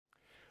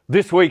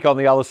This week on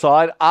The Other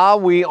Side, are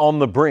we on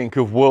the brink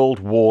of World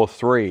War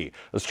III?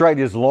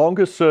 Australia's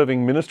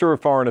longest-serving Minister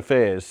of Foreign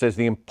Affairs says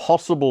the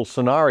impossible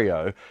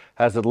scenario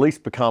has at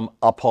least become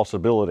a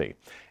possibility.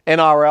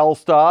 NRL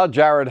star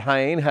Jarryd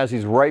Hayne has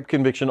his rape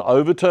conviction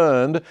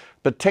overturned,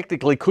 but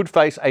technically could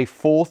face a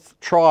fourth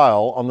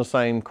trial on the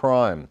same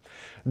crime.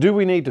 Do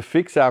we need to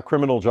fix our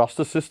criminal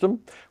justice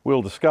system?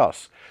 We'll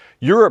discuss.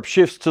 Europe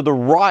shifts to the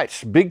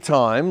right big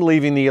time,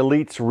 leaving the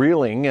elites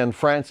reeling and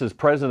France's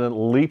president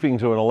leaping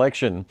to an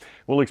election.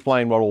 We'll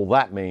explain what all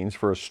that means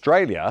for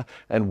Australia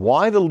and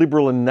why the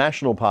Liberal and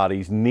National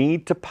parties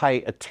need to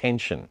pay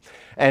attention.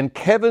 And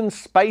Kevin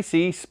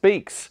Spacey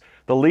speaks.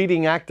 The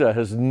leading actor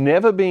has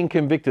never been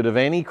convicted of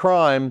any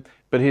crime,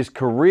 but his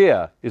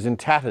career is in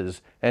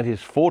tatters and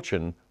his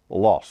fortune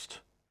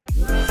lost.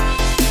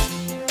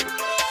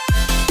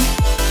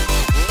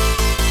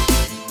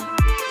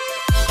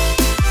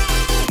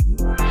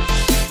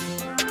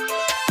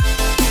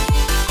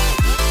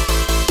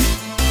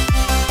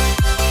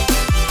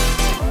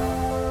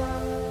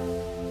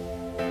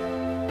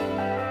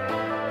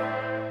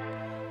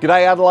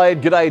 G'day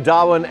Adelaide, g'day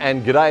Darwin,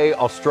 and g'day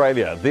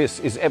Australia. This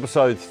is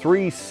episode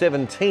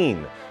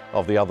 317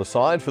 of The Other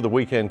Side for the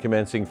weekend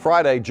commencing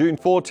Friday, June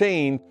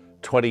 14,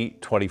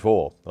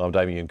 2024. I'm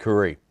Damien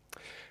Curry.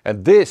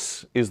 And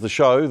this is the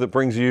show that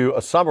brings you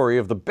a summary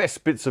of the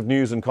best bits of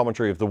news and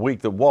commentary of the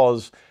week that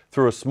was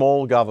through a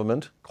small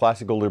government,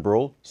 classical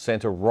liberal,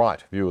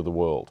 centre-right view of the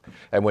world.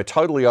 And we're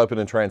totally open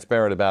and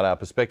transparent about our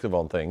perspective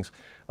on things,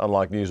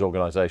 unlike news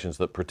organisations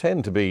that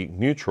pretend to be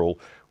neutral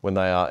when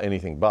they are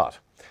anything but.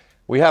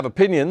 We have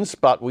opinions,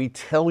 but we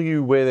tell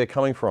you where they're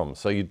coming from,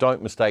 so you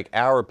don't mistake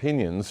our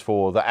opinions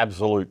for the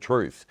absolute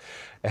truth.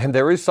 And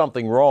there is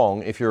something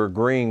wrong if you're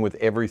agreeing with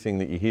everything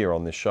that you hear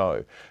on this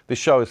show. This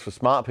show is for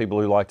smart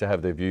people who like to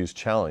have their views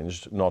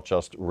challenged, not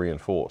just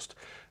reinforced.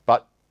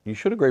 But you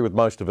should agree with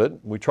most of it.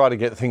 We try to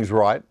get things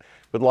right,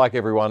 but like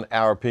everyone,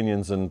 our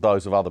opinions and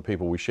those of other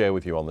people we share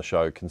with you on the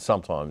show can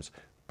sometimes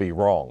be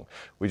wrong.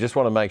 We just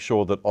want to make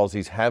sure that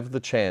Aussies have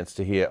the chance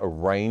to hear a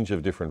range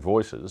of different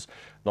voices,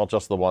 not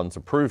just the ones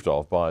approved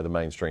of by the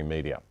mainstream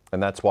media.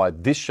 And that's why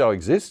this show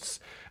exists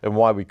and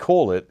why we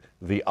call it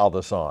The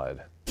Other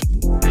Side.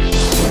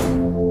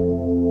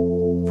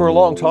 For a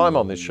long time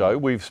on this show,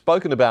 we've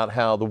spoken about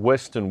how the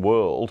Western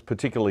world,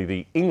 particularly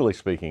the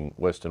English-speaking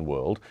Western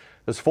world,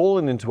 has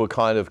fallen into a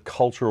kind of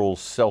cultural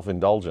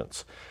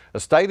self-indulgence, a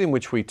state in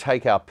which we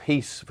take our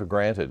peace for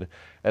granted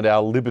and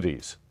our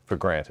liberties for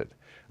granted.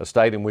 A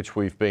state in which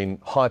we've been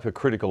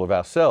hypercritical of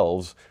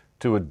ourselves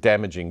to a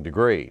damaging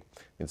degree,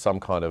 in some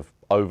kind of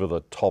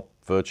over-the-top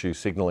virtue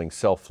signalling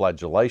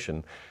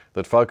self-flagellation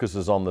that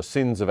focuses on the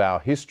sins of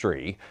our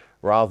history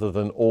rather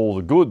than all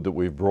the good that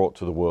we've brought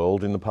to the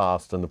world in the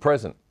past and the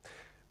present.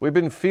 We've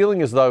been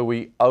feeling as though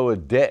we owe a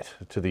debt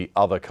to the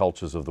other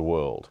cultures of the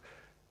world.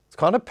 It's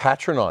kind of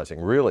patronising,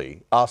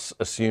 really, us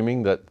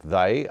assuming that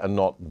they are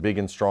not big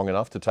and strong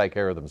enough to take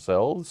care of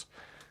themselves,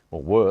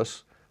 or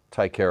worse,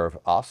 take care of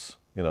us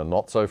in a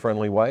not so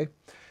friendly way.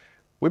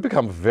 We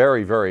become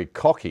very, very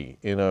cocky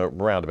in a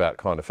roundabout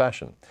kind of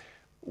fashion.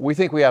 We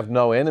think we have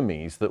no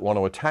enemies that want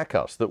to attack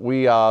us, that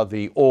we are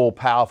the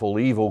all-powerful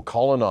evil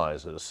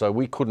colonizers, so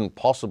we couldn't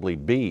possibly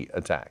be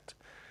attacked.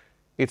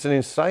 It's an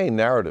insane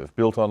narrative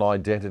built on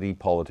identity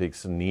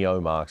politics and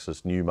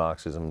neo-Marxist, new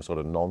Marxism sort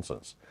of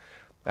nonsense.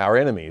 Our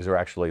enemies are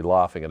actually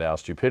laughing at our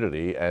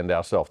stupidity and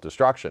our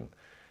self-destruction.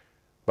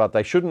 But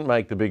they shouldn't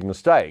make the big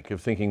mistake of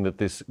thinking that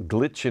this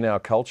glitch in our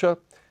culture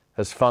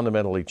has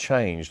fundamentally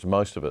changed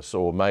most of us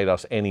or made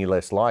us any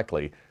less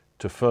likely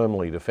to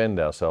firmly defend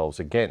ourselves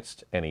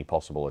against any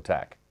possible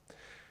attack.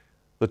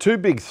 The two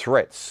big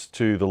threats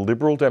to the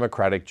liberal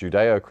democratic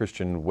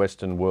Judeo-Christian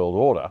Western world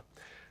order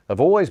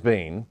have always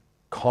been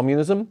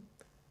communism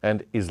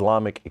and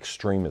Islamic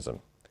extremism.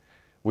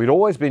 We'd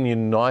always been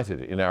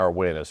united in our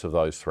awareness of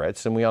those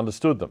threats and we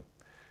understood them.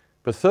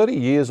 But 30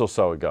 years or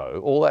so ago,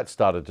 all that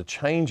started to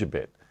change a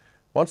bit.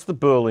 Once the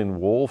Berlin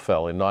Wall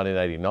fell in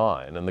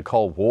 1989 and the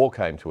Cold War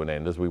came to an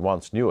end as we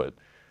once knew it,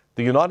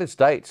 the United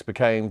States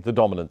became the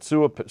dominant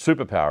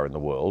superpower in the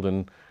world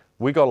and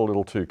we got a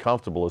little too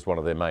comfortable as one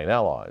of their main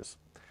allies.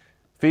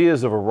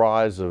 Fears of a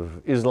rise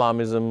of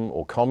Islamism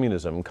or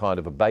communism kind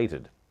of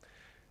abated.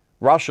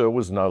 Russia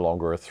was no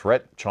longer a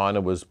threat. China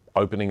was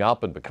opening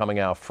up and becoming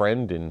our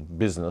friend, in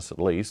business at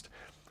least,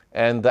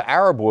 and the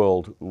Arab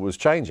world was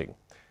changing.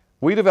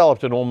 We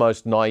developed an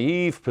almost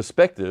naive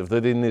perspective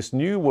that in this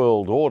new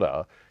world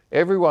order,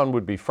 everyone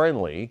would be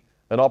friendly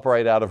and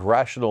operate out of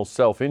rational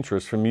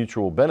self-interest for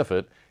mutual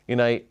benefit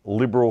in a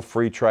liberal,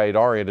 free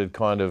trade-oriented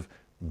kind of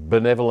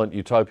benevolent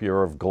utopia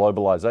of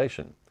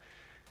globalization.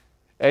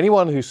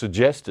 Anyone who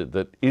suggested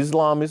that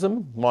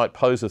Islamism might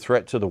pose a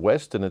threat to the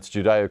West and its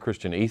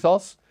Judeo-Christian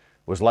ethos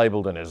was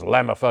labelled an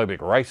Islamophobic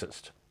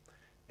racist.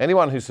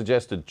 Anyone who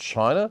suggested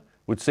China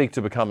would seek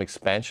to become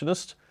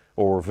expansionist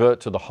or revert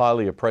to the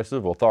highly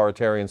oppressive,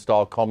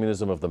 authoritarian-style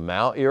communism of the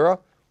Mao era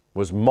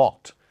was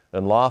mocked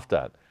and laughed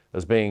at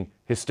as being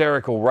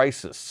hysterical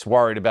racists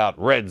worried about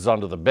reds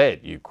under the bed,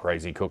 you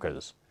crazy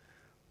cookers.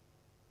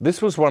 This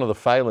was one of the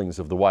failings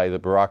of the way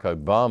that Barack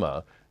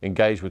Obama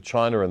engaged with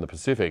China and the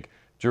Pacific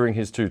during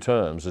his 2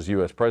 terms as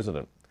US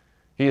president.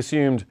 He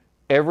assumed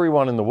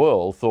everyone in the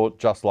world thought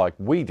just like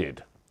we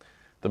did.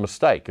 The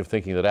mistake of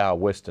thinking that our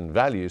Western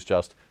values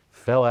just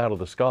fell out of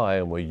the sky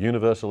and were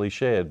universally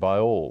shared by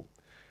all.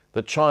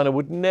 That China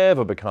would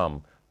never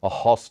become a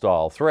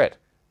hostile threat,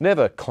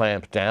 never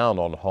clamp down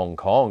on Hong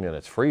Kong and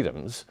its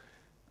freedoms,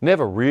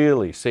 never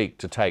really seek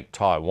to take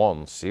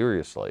Taiwan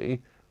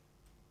seriously.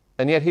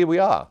 And yet here we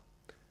are,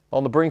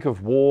 on the brink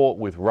of war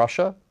with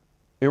Russia,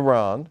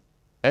 Iran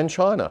and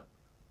China,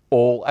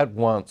 all at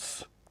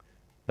once.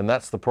 And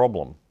that's the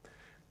problem.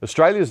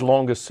 Australia's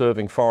longest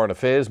serving Foreign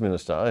Affairs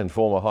Minister and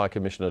former High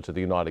Commissioner to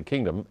the United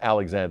Kingdom,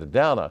 Alexander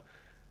Downer,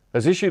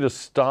 has issued a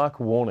stark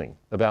warning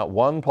about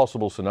one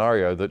possible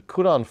scenario that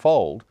could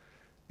unfold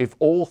if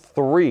all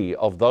 3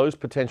 of those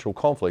potential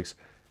conflicts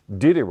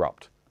did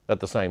erupt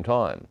at the same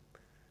time.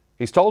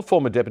 He's told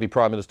former Deputy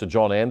Prime Minister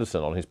John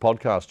Anderson on his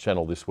podcast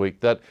channel this week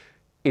that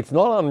it's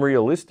not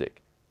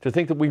unrealistic to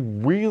think that we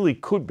really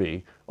could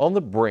be on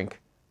the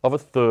brink of a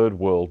 3rd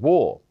World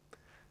War.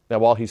 Now,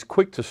 while he's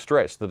quick to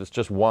stress that it's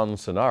just one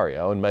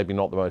scenario and maybe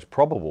not the most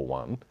probable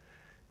one,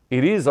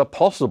 it is a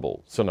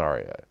possible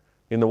scenario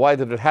in the way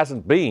that it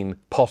hasn't been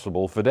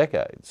possible for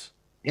decades.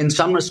 In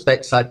some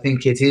respects, I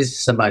think it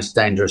is the most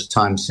dangerous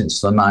time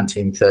since the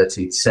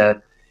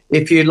 1930s.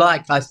 If you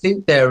like, I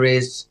think there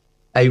is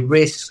a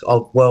risk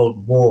of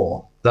world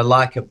war, the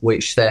like of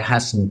which there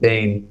hasn't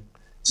been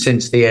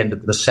since the end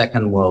of the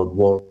Second World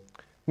War.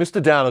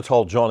 Mr. Downer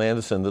told John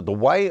Anderson that the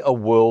way a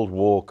world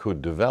war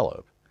could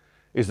develop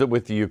is that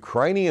with the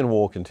Ukrainian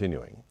war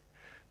continuing,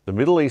 the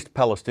Middle East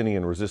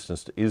Palestinian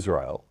resistance to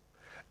Israel,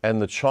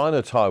 and the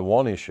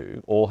China-Taiwan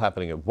issue all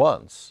happening at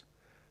once,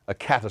 a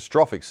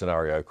catastrophic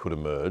scenario could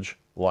emerge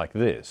like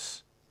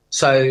this.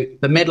 So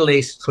the Middle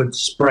East could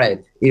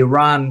spread.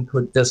 Iran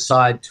could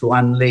decide to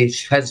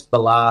unleash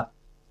Hezbollah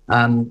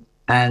to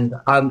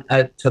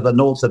the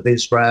north of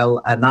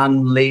Israel and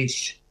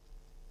unleash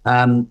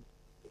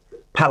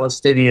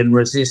Palestinian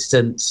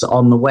resistance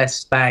on the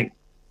West Bank,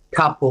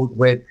 coupled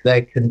with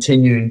their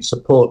continuing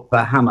support for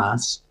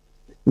Hamas,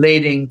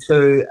 leading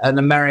to an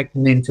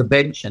American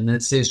intervention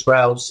as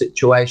Israel's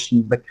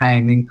situation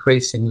became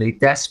increasingly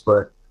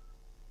desperate,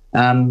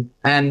 and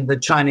the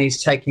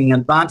Chinese taking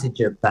advantage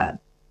of that.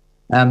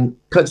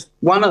 Because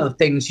one of the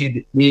things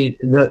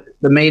the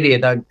media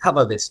don't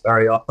cover this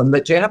very often,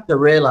 but you have to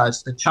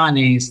realize the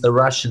Chinese, the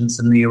Russians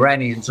and the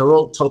Iranians are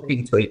all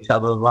talking to each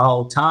other the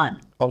whole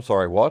time. I'm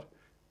sorry, what?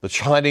 The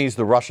Chinese,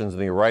 the Russians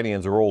and the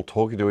Iranians are all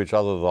talking to each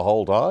other the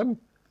whole time?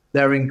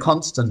 They're in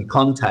constant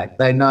contact.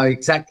 They know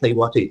exactly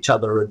what each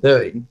other are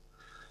doing.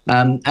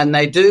 And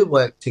they do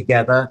work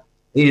together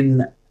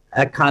in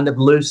a kind of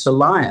loose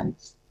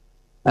alliance.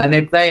 And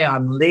if they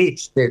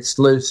unleash this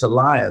loose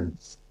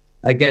alliance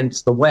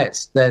against the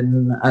West,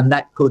 then, and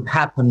that could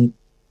happen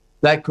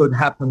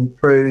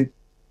through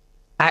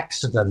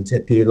accident,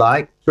 if you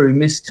like, through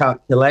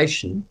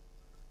miscalculation.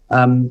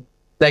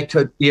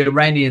 The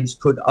Iranians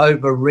could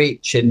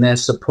overreach in their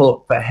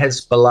support for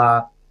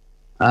Hezbollah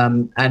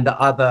and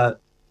other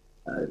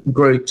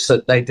groups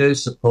that they do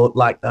support,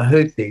 like the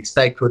Houthis.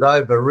 They could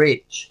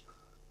overreach.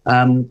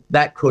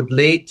 That could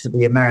lead to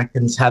the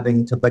Americans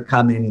having to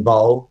become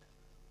involved.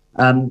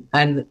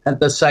 And at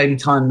the same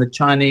time, the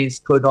Chinese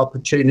could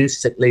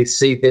opportunistically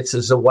see this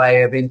as a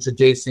way of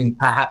introducing,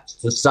 perhaps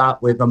to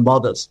start with, a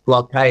modest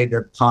blockade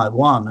of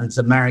Taiwan as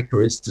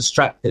America is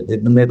distracted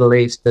in the Middle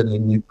East and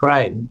in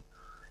Ukraine.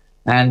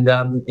 And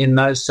in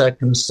those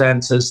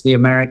circumstances, the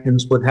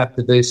Americans would have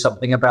to do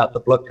something about the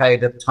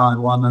blockade of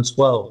Taiwan as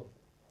well.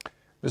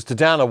 Mr.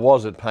 Downer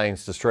was at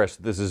pains to stress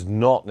that this is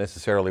not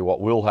necessarily what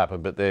will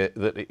happen, but that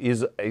it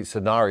is a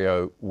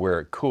scenario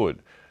where it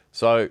could.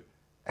 So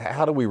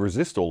how do we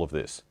resist all of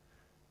this?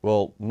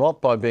 Well,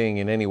 not by being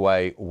in any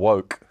way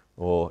woke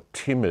or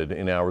timid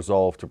in our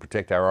resolve to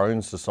protect our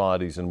own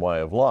societies and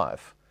way of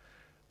life,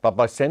 but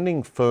by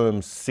sending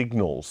firm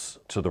signals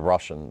to the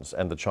Russians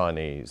and the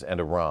Chinese and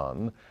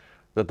Iran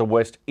that the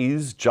West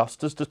is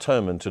just as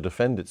determined to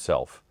defend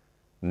itself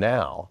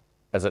now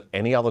as at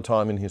any other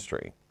time in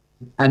history.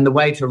 And the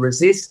way to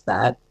resist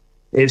that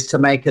is to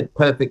make it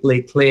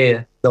perfectly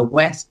clear, the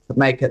West to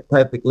make it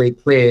perfectly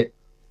clear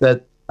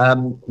that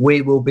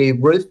we will be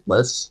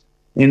ruthless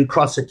in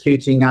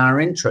prosecuting our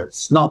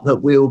interests, not that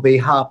we will be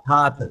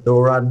half-hearted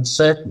or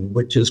uncertain,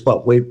 which is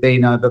what we've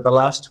been over the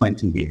last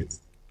 20 years.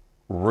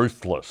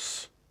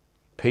 Ruthless.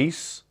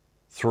 Peace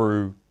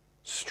through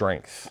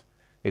strength.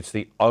 It's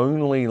the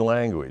only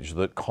language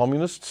that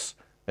communists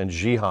and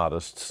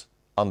jihadists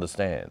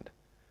understand.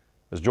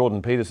 As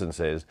Jordan Peterson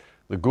says,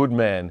 the good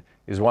man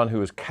is one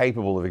who is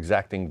capable of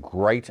exacting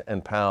great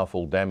and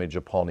powerful damage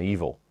upon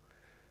evil,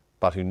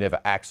 but who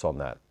never acts on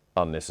that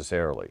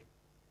unnecessarily.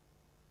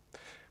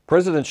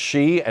 President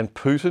Xi and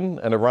Putin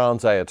and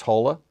Iran's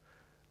Ayatollah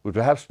would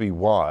perhaps be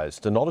wise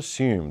to not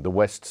assume the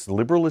West's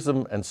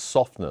liberalism and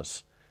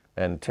softness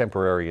and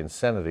temporary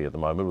insanity at the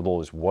moment with all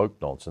this woke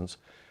nonsense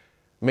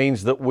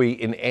means that we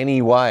in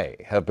any way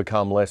have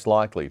become less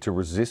likely to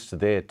resist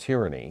their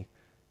tyranny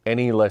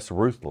any less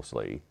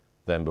ruthlessly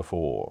than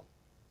before.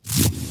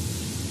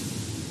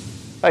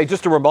 Hey,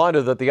 just a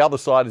reminder that The Other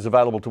Side is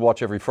available to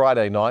watch every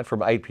Friday night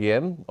from 8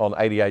 p.m. on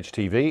ADH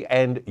TV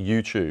and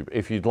YouTube.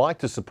 If you'd like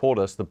to support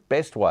us, the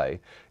best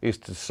way is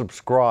to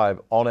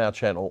subscribe on our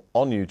channel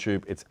on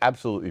YouTube. It's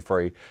absolutely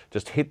free.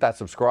 Just hit that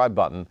subscribe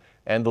button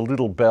and the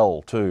little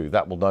bell too.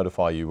 That will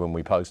notify you when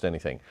we post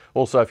anything.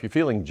 Also, if you're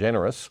feeling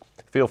generous,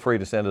 feel free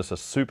to send us a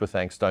super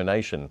thanks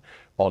donation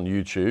on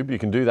YouTube. You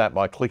can do that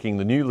by clicking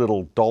the new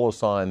little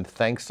 $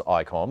 thanks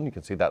icon. You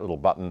can see that little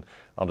button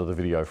under the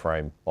video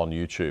frame on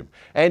YouTube.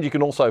 And you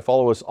can also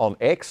follow us on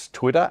X,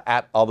 Twitter,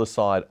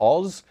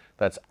 @OtherSideOz.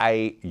 That's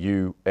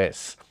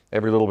AUS.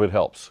 Every little bit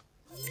helps.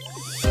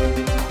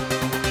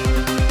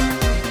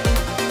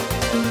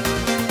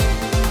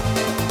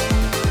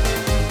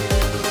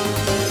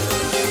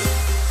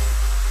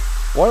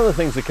 One of the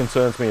things that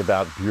concerns me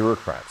about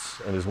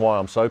bureaucrats, and is why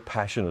I'm so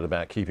passionate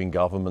about keeping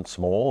government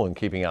small and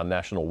keeping our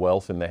national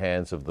wealth in the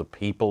hands of the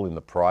people in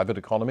the private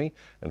economy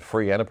and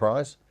free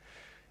enterprise,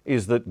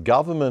 is that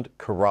government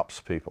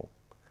corrupts people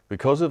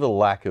because of a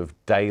lack of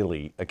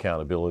daily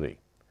accountability.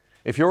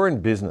 If you're in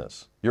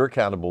business, you're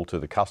accountable to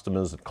the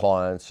customers and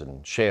clients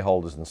and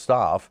shareholders and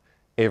staff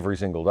every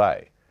single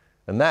day.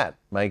 And that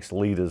makes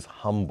leaders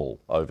humble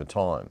over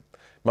time.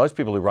 Most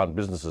people who run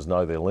businesses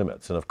know their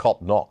limits and have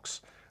copped knocks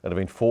and have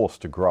been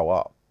forced to grow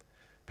up.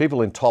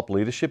 People in top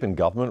leadership in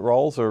government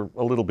roles are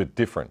a little bit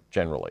different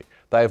generally.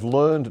 They have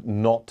learned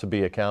not to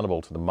be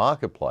accountable to the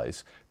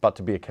marketplace, but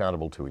to be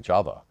accountable to each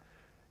other.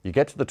 You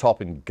get to the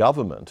top in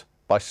government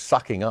by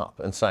sucking up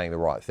and saying the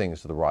right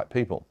things to the right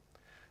people.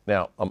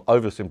 Now, I'm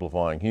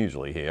oversimplifying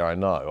hugely here, I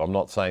know. I'm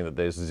not saying that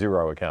there's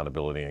zero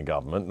accountability in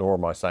government, nor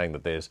am I saying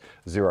that there's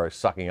zero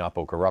sucking up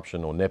or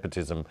corruption or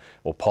nepotism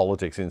or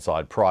politics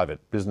inside private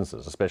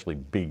businesses, especially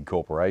big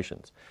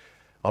corporations.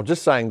 I'm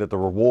just saying that the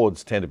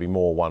rewards tend to be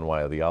more one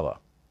way or the other.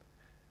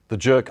 The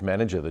jerk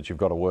manager that you've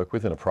got to work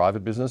with in a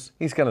private business,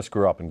 he's going to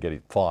screw up and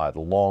get fired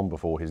long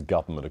before his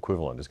government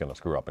equivalent is going to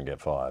screw up and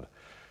get fired.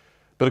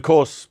 But of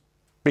course,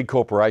 big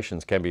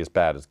corporations can be as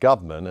bad as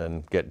government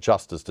and get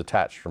just as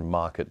detached from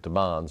market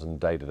demands and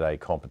day-to-day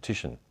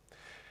competition.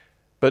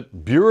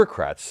 But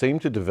bureaucrats seem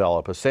to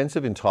develop a sense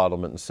of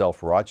entitlement and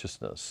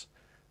self-righteousness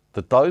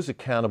that those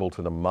accountable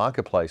to the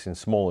marketplace in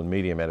small and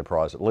medium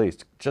enterprise at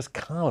least just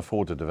can't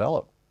afford to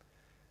develop.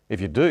 If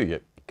you do,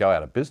 you go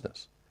out of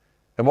business.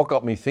 And what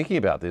got me thinking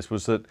about this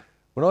was that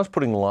when I was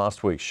putting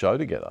last week's show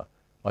together,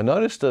 I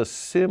noticed a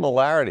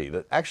similarity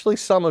that actually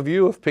some of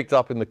you have picked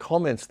up in the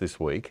comments this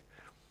week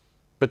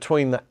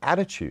between the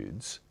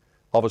attitudes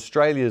of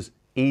Australia's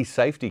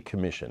E-Safety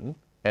Commission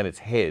and its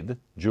head,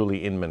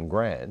 Julie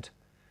Inman-Grant,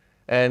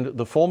 and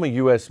the former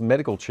US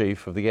medical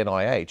chief of the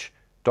NIH,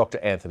 Dr.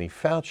 Anthony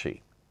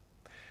Fauci.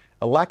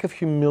 A lack of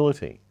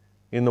humility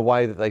in the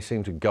way that they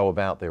seem to go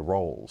about their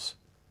roles.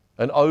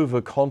 An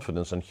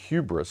overconfidence and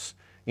hubris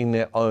in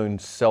their own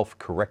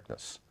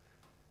self-correctness,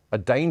 a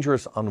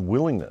dangerous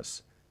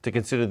unwillingness to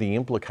consider the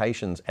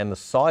implications and the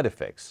side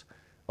effects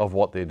of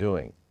what they're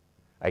doing,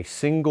 a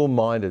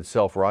single-minded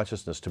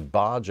self-righteousness to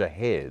barge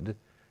ahead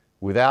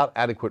without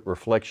adequate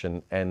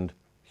reflection and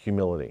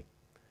humility.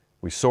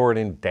 We saw it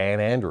in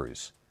Dan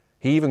Andrews.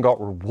 He even got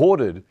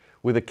rewarded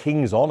with a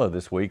King's Honour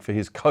this week for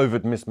his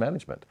COVID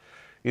mismanagement.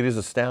 It is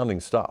astounding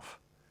stuff.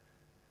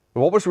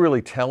 But what was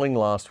really telling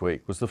last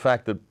week was the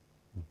fact that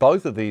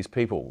both of these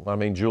people, I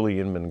mean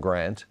Julie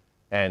Inman-Grant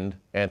and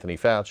Anthony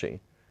Fauci,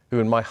 who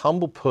in my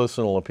humble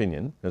personal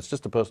opinion, it's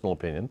just a personal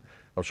opinion,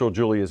 I'm sure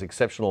Julie is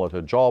exceptional at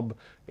her job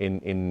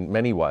in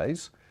many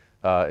ways,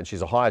 and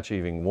she's a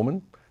high-achieving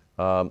woman,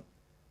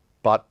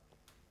 but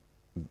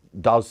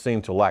does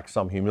seem to lack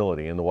some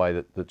humility in the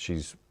way that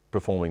she's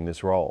performing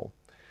this role.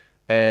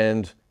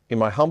 And in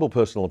my humble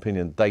personal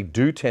opinion, they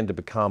do tend to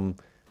become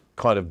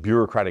kind of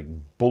bureaucratic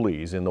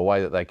bullies in the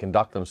way that they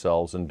conduct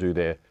themselves and do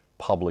their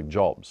public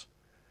jobs.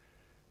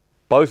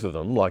 Both of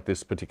them, like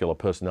this particular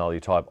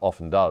personality type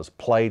often does,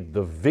 played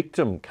the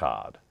victim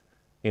card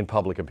in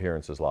public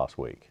appearances last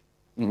week.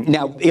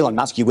 Now, Elon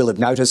Musk, you will have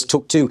noticed,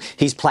 took to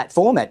his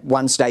platform at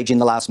one stage in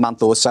the last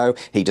month or so.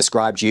 He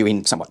described you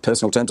in somewhat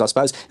personal terms, I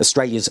suppose,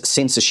 Australia's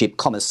censorship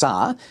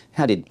commissar.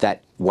 How did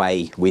that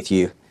weigh with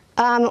you?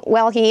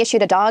 Well, he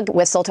issued a dog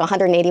whistle to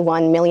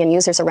 181 million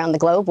users around the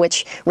globe,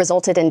 which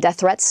resulted in death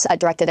threats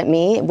directed at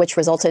me, which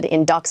resulted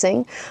in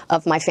doxing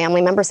of my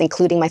family members,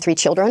 including my 3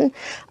 children.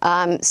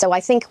 So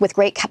I think with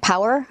great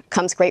power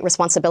comes great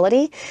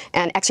responsibility,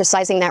 and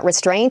exercising that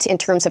restraint in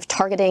terms of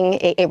targeting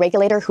a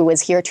regulator who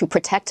is here to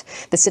protect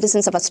the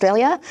citizens of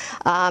Australia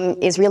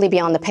is really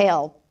beyond the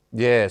pale.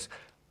 Yes,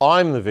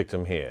 I'm the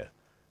victim here.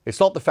 It's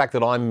not the fact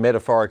that I'm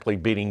metaphorically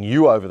beating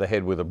you over the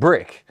head with a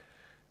brick.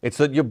 It's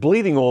that you're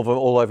bleeding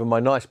all over my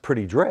nice,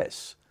 pretty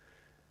dress.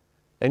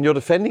 And you're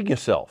defending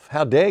yourself.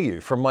 How dare you,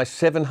 from my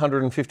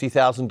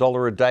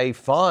 $750,000 a day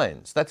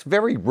fines. That's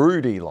very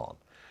rude, Elon.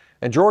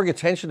 And drawing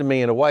attention to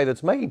me in a way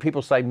that's making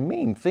people say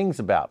mean things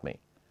about me.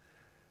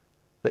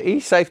 The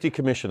E-Safety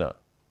Commissioner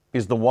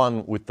is the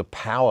one with the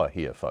power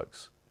here,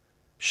 folks.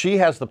 She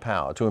has the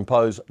power to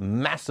impose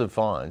massive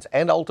fines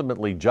and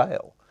ultimately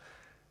jail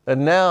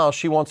And now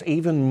she wants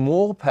even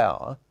more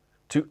power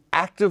to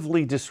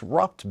actively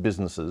disrupt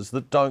businesses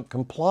that don't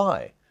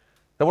comply.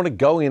 They want to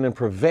go in and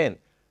prevent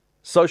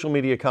social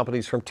media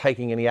companies from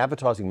taking any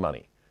advertising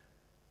money.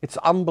 It's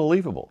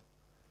unbelievable.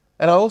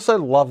 And I also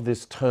love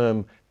this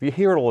term. You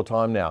hear it all the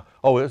time now.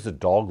 Oh, it was a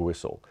dog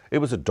whistle. It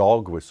was a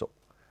dog whistle,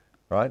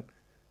 right?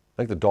 I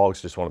think the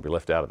dogs just want to be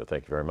left out of it.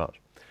 Thank you very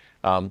much.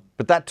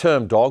 But that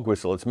term dog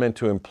whistle, it's meant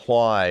to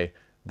imply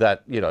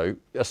that, you know,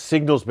 a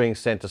signal's being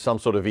sent to some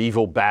sort of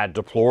evil, bad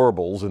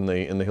deplorables in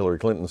the Hillary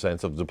Clinton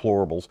sense of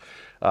deplorables,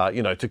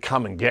 you know, to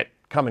come and get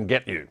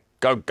you.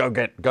 Go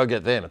get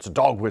them. It's a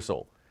dog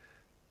whistle.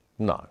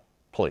 No,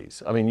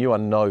 please. I mean, you are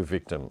no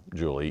victim,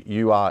 Julie.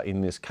 You are,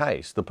 in this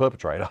case, the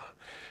perpetrator.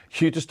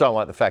 You just don't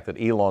like the fact that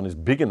Elon is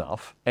big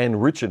enough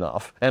and rich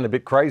enough and a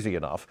bit crazy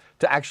enough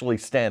to actually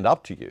stand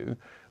up to you,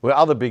 where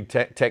other big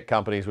tech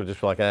companies were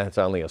just like, it's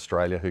only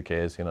Australia, who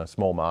cares, you know,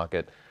 small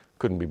market,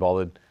 couldn't be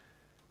bothered.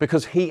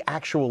 Because he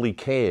actually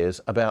cares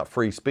about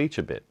free speech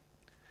a bit.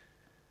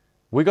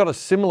 We got a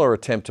similar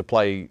attempt to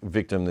play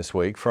victim this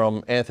week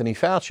from Anthony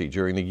Fauci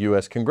during the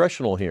US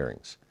congressional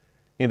hearings.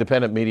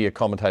 Independent media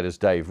commentators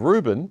Dave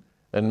Rubin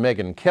and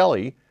Megyn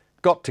Kelly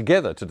got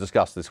together to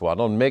discuss this one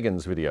on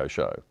Megyn's video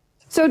show.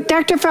 So,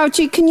 Dr.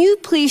 Fauci, can you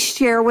please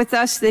share with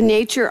us the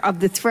nature of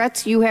the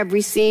threats you have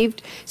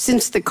received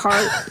since the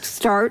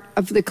start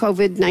of the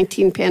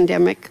COVID-19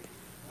 pandemic?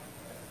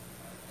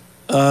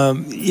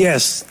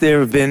 Yes,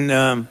 there have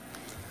been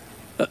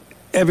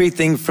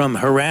everything from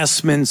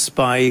harassments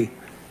by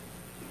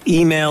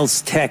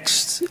emails,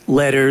 texts,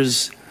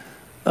 letters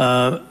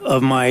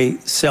of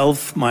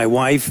myself, my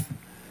wife,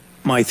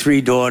 my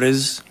 3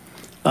 daughters.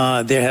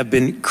 There have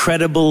been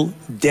credible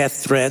death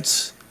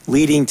threats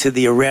leading to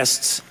the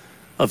arrests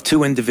of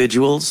 2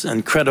 individuals,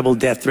 and credible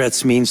death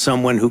threats mean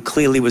someone who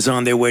clearly was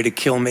on their way to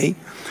kill me.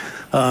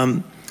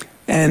 And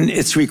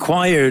it's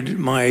required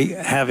my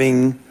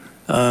having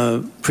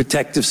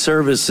protective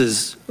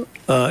services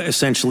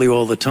essentially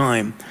all the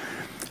time.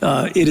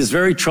 It is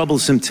very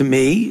troublesome to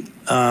me.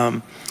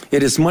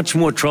 It is much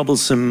more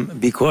troublesome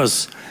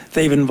because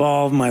they've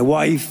involved my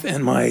wife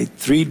and my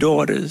 3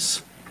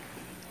 daughters.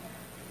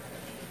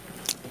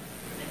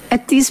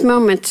 At these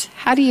moments,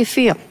 how do you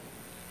feel?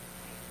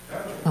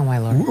 Oh, my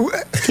Lord.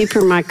 Keep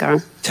your mic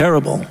on.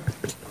 Terrible.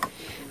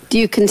 Do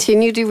you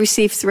continue to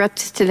receive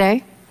threats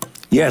today?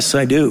 Yes,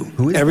 I do.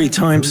 Every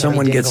time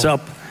someone gets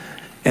up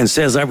and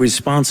says I'm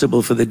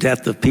responsible for the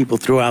death of people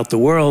throughout the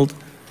world,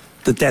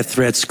 the death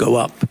threats go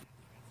up.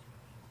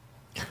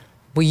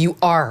 Well, you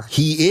are.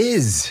 He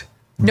is.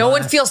 No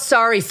one feels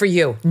sorry for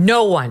you.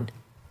 No one.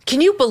 Can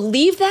you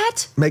believe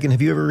that? Megyn,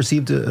 have you ever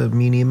received a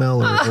mean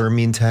email or a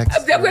mean text?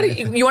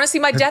 You want to see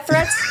my death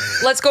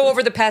threats? Let's go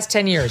over the past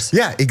 10 years.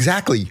 Yeah,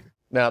 exactly.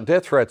 Now,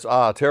 death threats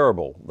are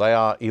terrible. They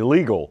are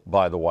illegal,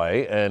 by the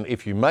way, and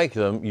if you make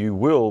them, you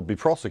will be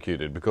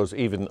prosecuted because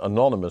even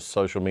anonymous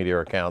social media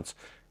accounts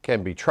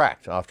can be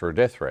tracked after a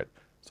death threat.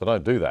 So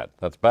don't do that.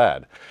 That's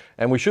bad.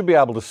 And we should be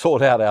able to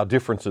sort out our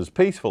differences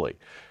peacefully.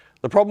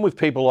 The problem with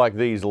people like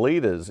these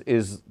leaders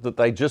is that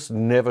they just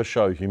never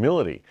show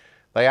humility.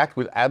 They act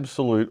with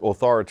absolute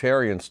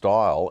authoritarian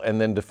style and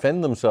then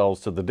defend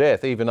themselves to the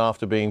death even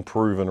after being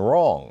proven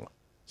wrong.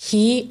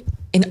 He,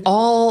 in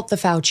all the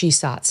Fauci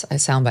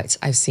sound bites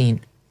I've seen,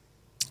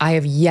 I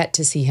have yet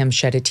to see him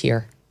shed a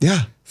tear.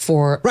 Yeah.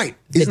 For right.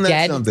 the Isn't that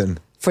dead, something?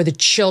 For the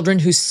children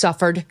who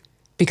suffered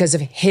because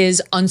of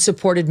his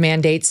unsupported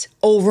mandates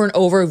over and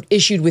over,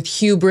 issued with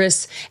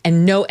hubris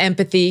and no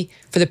empathy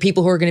for the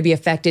people who are going to be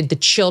affected, the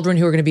children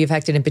who are going to be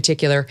affected in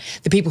particular,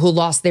 the people who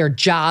lost their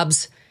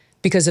jobs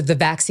because of the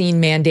vaccine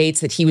mandates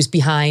that he was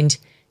behind.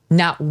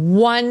 Not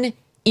one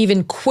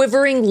even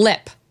quivering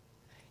lip.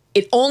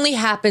 It only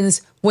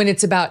happens when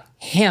it's about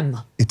him.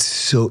 It's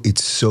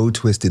so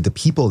twisted. The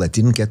people that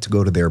didn't get to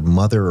go to their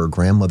mother or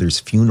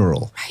grandmother's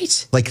funeral.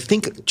 Right. Like,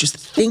 just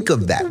think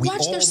of that.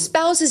 Watch their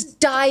spouses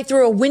die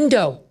through a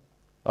window.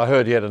 I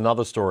heard yet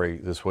another story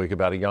this week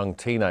about a young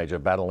teenager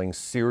battling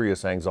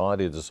serious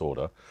anxiety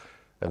disorder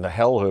and the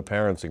hell her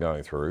parents are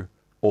going through,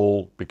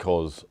 all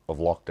because of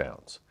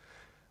lockdowns.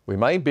 We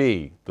may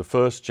be the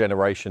first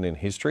generation in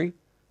history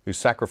who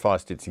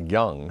sacrificed its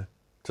young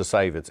to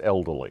save its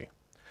elderly.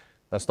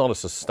 That's not a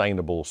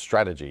sustainable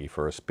strategy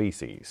for a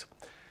species.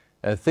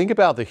 And think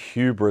about the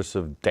hubris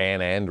of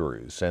Dan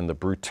Andrews and the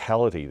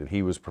brutality that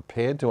he was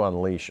prepared to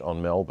unleash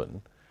on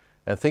Melbourne.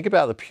 And think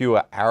about the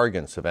pure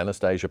arrogance of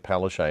Anastasia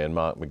Palaszczuk and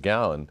Mark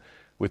McGowan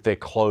with their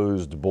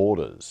closed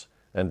borders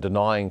and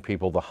denying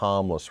people the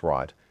harmless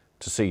right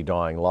to see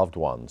dying loved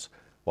ones,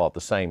 while at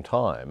the same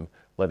time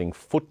letting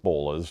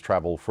footballers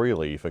travel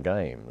freely for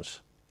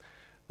games.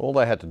 All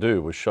they had to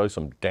do was show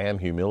some damn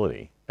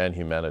humility and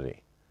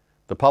humanity.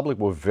 The public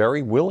were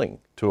very willing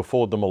to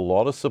afford them a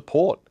lot of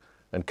support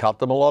and cut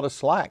them a lot of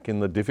slack in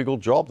the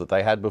difficult job that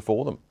they had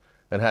before them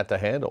and had to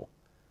handle.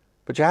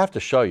 But you have to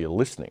show you're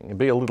listening and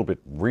be a little bit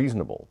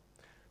reasonable.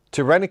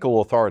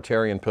 Tyrannical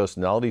authoritarian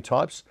personality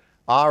types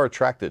are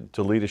attracted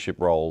to leadership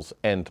roles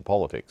and to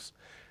politics.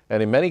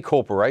 And in many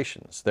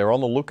corporations, they're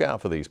on the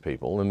lookout for these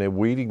people and they're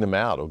weeding them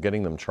out or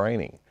getting them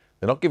training.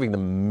 They're not giving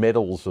them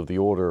medals of the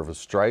Order of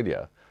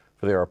Australia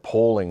for their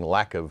appalling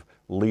lack of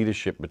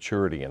leadership,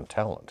 maturity and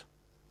talent.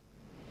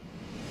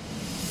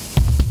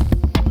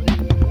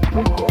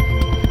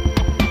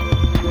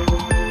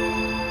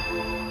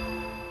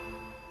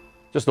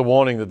 Just a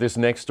warning that this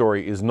next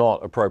story is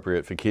not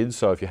appropriate for kids,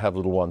 so if you have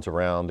little ones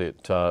around,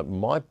 it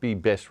might be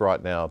best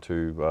right now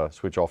to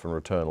switch off and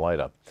return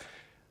later.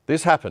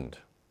 This happened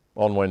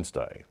on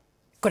Wednesday.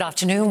 Good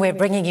afternoon. We're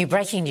bringing you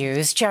breaking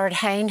news. Jarryd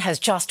Hayne has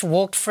just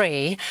walked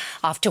free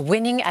after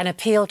winning an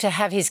appeal to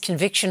have his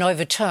conviction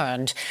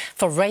overturned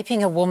for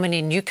raping a woman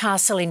in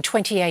Newcastle in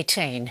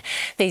 2018.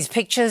 These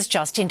pictures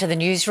just into the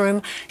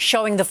newsroom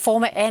showing the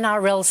former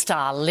NRL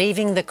star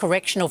leaving the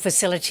correctional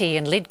facility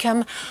in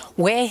Lidcombe,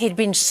 where he'd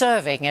been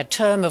serving a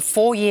term of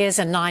 4 years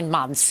and 9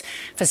 months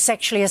for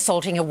sexually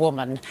assaulting a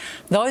woman.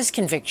 Those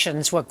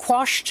convictions were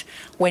quashed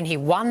when he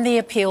won the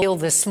appeal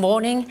this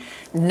morning.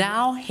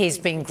 Now he's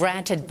been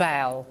granted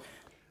bail.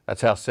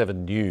 That's how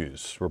 7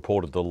 News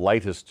reported the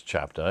latest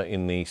chapter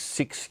in the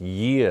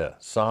 6-year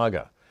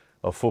saga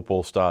of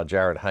football star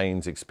Jarryd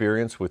Hayne's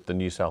experience with the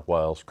New South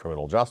Wales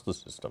criminal justice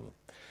system.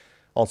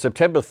 On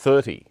September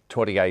 30,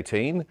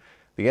 2018,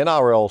 the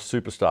NRL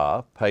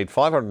superstar paid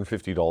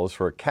 $550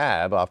 for a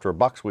cab after a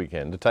Bucks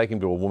weekend to take him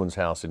to a woman's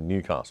house in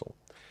Newcastle.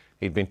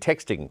 He'd been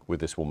texting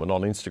with this woman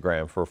on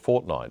Instagram for a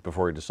fortnight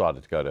before he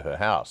decided to go to her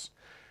house.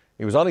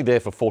 He was only there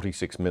for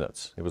 46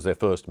 minutes. It was their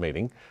first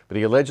meeting, but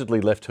he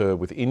allegedly left her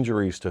with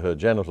injuries to her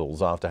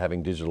genitals after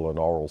having digital and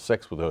oral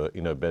sex with her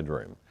in her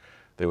bedroom.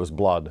 There was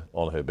blood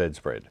on her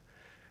bedspread.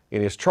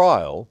 In his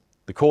trial,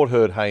 the court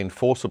heard Hayne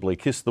forcibly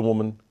kiss the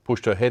woman,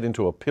 pushed her head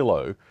into a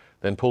pillow,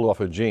 then pulled off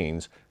her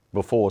jeans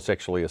before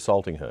sexually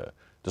assaulting her,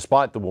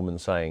 despite the woman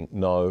saying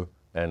no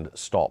and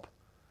stop.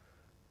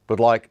 But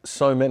like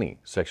so many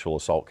sexual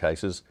assault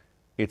cases,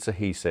 it's a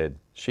he said,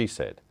 she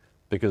said,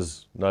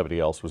 because nobody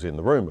else was in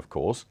the room, of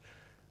course.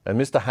 And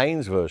Mr.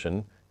 Hayne's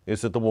version is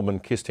that the woman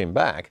kissed him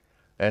back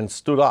and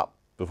stood up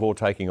before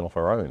taking off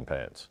her own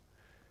pants.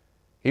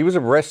 He was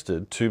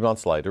arrested 2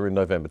 months later in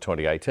November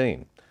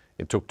 2018.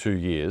 It took 2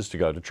 years to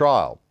go to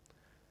trial.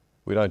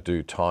 We don't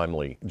do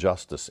timely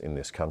justice in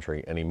this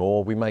country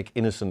anymore. We make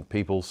innocent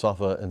people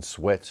suffer and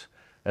sweat,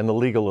 and the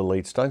legal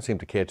elites don't seem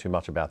to care too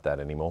much about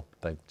that anymore.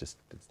 It's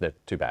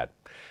too bad.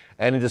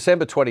 And in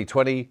December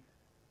 2020,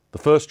 the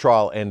first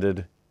trial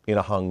ended in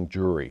a hung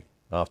jury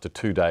after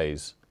 2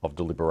 days of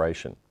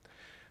deliberation.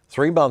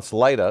 3 months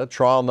later,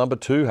 trial number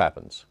 2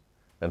 happens,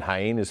 and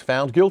Hayne is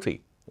found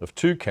guilty of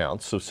 2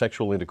 counts of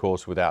sexual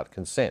intercourse without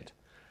consent.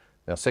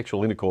 Now,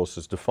 sexual intercourse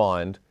is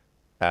defined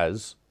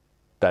as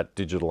that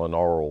digital and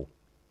oral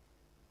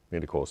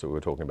intercourse that we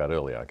were talking about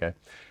earlier, okay?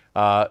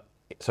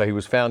 So he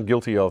was found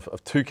guilty of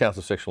 2 counts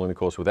of sexual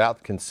intercourse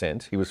without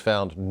consent. He was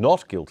found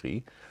not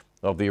guilty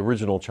of the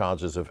original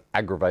charges of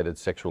aggravated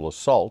sexual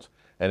assault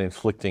and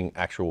inflicting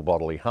actual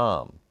bodily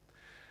harm.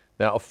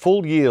 Now, a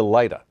full year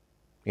later,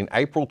 in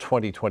April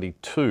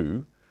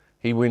 2022,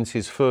 he wins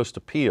his first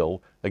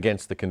appeal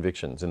against the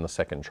convictions in the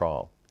second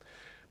trial.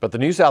 But the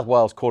New South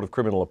Wales Court of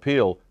Criminal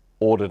Appeal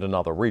ordered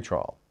another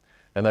retrial,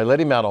 and they let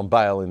him out on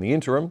bail in the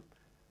interim.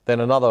 Then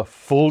another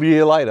full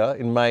year later,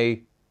 in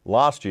May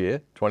last year,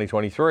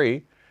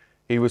 2023,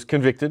 he was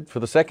convicted for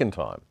the second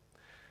time.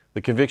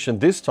 The conviction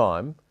this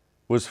time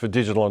was for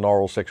digital and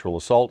oral sexual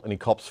assault, and he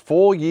cops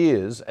 4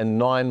 years and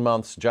 9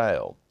 months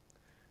jail.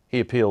 He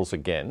appeals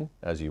again,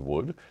 as you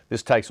would.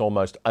 This takes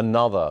almost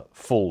another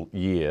full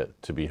year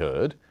to be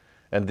heard,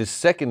 and this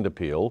second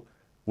appeal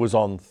was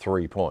on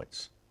 3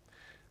 points.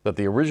 That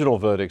the original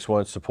verdicts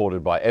weren't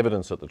supported by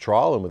evidence at the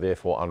trial and were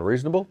therefore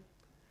unreasonable,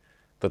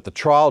 that the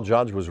trial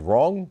judge was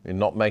wrong in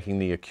not making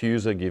the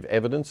accuser give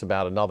evidence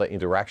about another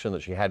interaction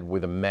that she had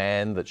with a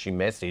man that she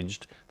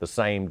messaged the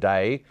same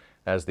day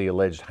as the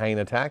alleged Hayne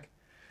attack,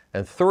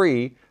 and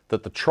 3,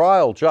 that the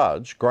trial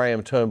judge,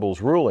 Graham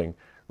Turnbull's ruling,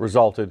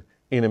 resulted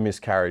in a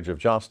miscarriage of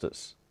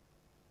justice.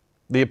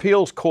 The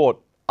appeals court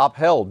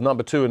upheld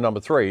number 2 and number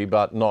 3,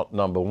 but not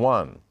number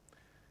 1.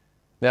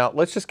 Now,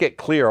 let's just get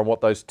clear on what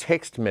those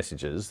text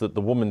messages that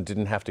the woman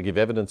didn't have to give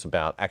evidence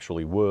about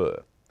actually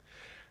were.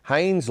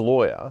 Hayne's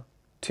lawyer,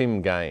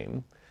 Tim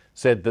Game,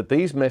 said that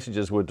these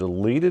messages were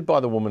deleted by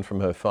the woman from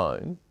her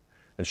phone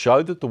and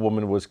showed that the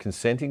woman was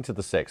consenting to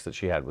the sex that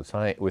she had with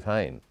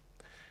Hayne.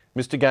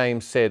 Mr. Game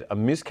said a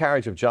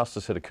miscarriage of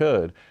justice had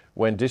occurred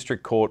when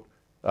District Court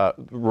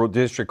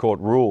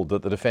ruled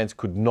that the defence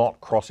could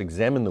not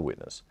cross-examine the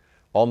witness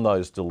on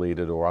those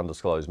deleted or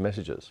undisclosed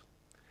messages.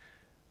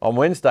 On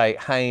Wednesday,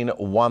 Hayne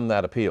won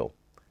that appeal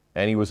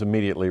and he was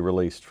immediately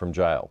released from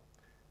jail.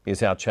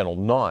 Here's how Channel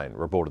 9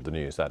 reported the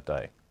news that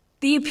day.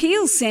 The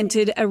appeal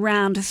centred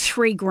around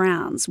 3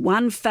 grounds.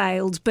 1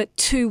 failed, but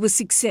 2 were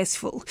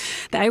successful.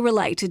 They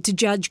related to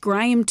Judge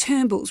Graham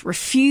Turnbull's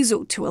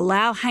refusal to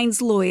allow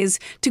Hayne's lawyers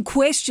to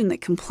question the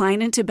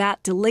complainant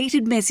about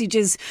deleted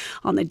messages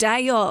on the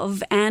day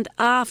of and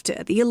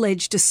after the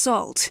alleged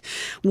assault.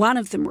 One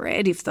of them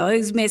read, "If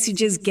those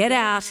messages get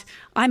out,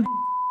 I'm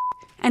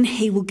and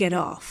he will get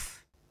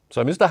off."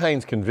 So Mr.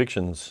 Hayne's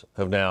convictions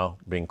have now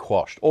been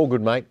quashed. All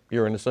good, mate.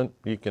 You're innocent.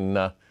 You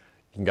can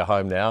You can go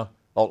home now.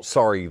 Oh,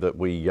 sorry that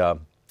we,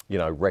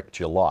 wrecked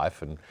your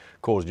life and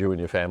caused you and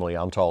your family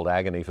untold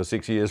agony for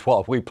 6 years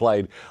while we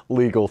played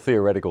legal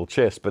theoretical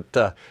chess,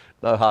 but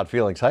no hard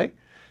feelings, hey?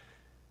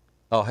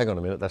 Oh, hang on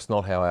a minute. That's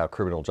not how our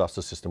criminal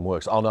justice system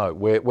works. Oh, no.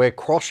 We're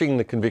quashing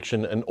the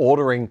conviction and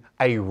ordering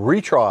a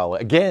retrial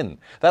again.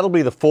 That'll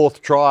be the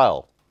 4th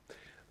trial.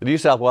 The New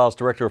South Wales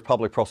Director of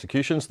Public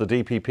Prosecutions, the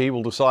DPP,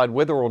 will decide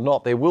whether or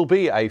not there will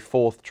be a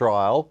 4th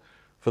trial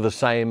for the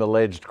same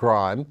alleged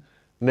crime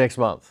next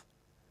month.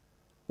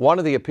 One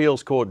of the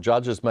appeals court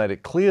judges made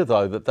it clear,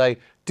 though, that they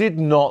did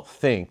not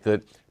think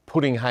that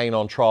putting Hayne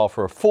on trial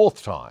for a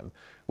 4th time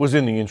was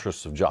in the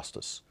interests of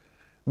justice.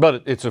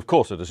 But it's, of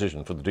course, a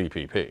decision for the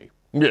DPP.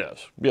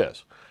 Yes,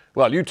 yes.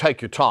 Well, you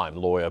take your time,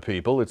 lawyer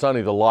people. It's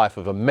only the life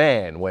of a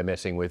man we're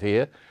messing with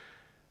here.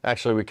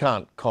 Actually, we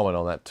can't comment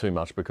on that too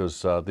much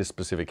because this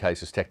specific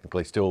case is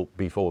technically still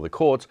before the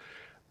courts.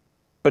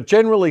 But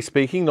generally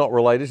speaking, not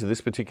related to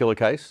this particular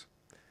case,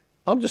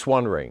 I'm just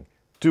wondering,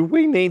 do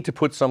we need to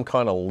put some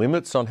kind of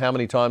limits on how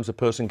many times a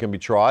person can be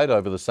tried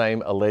over the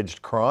same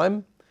alleged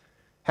crime?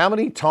 How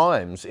many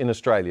times in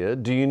Australia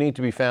do you need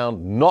to be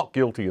found not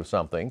guilty of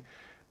something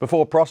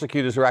before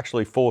prosecutors are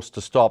actually forced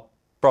to stop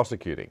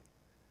prosecuting?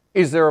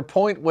 Is there a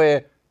point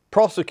where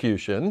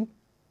prosecution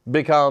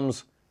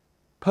becomes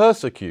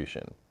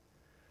persecution?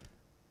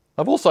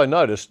 I've also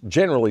noticed,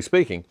 generally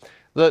speaking,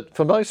 that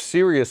for most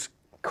serious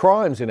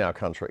crimes in our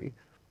country,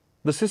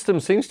 the system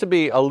seems to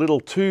be a little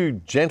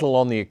too gentle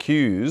on the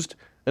accused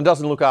and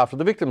doesn't look after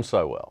the victim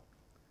so well.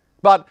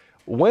 But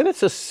when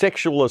it's a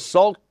sexual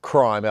assault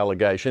crime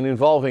allegation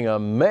involving a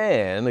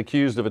man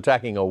accused of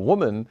attacking a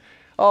woman,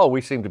 we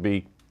seem to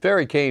be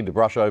very keen to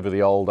brush over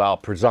the old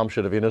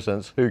presumption of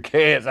innocence. Who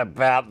cares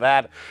about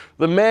that?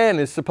 The man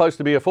is supposed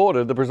to be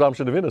afforded the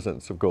presumption of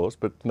innocence, of course,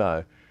 but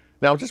no.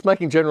 Now, I'm just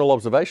making general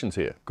observations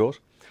here, of course.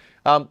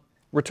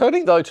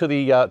 Returning, though, to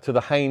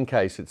the Hayne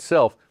case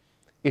itself,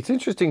 it's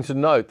interesting to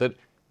note that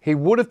he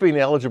would have been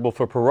eligible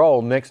for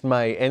parole next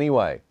May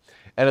anyway.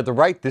 And at the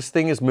rate this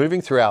thing is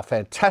moving through our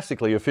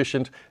fantastically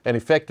efficient and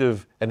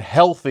effective and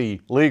healthy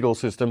legal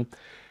system,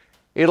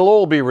 it'll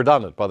all be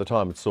redundant by the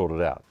time it's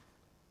sorted out.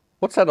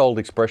 What's that old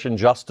expression,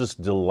 justice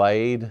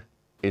delayed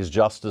is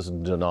justice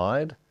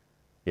denied?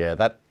 Yeah,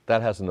 that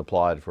hasn't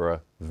applied for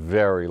a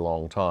very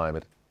long time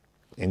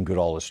in good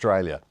old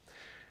Australia.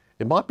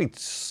 It might be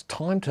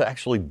time to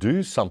actually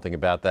do something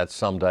about that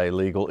someday,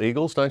 legal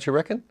eagles, don't you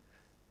reckon?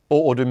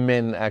 Or do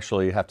men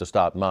actually have to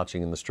start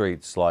marching in the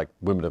streets like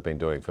women have been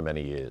doing for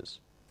many years?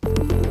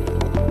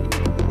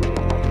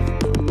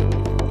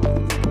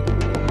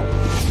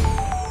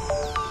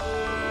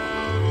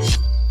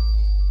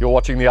 You're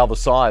watching The Other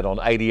Side on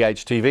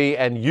ADH TV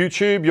and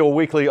YouTube, your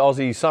weekly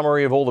Aussie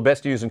summary of all the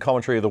best news and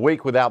commentary of the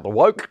week without the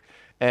woke.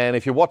 And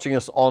if you're watching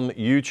us on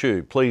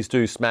YouTube, please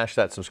do smash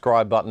that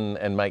subscribe button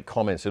and make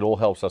comments. It all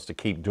helps us to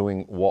keep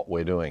doing what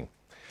we're doing.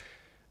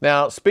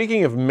 Now,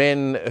 speaking of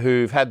men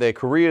who've had their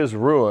careers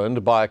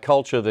ruined by a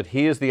culture that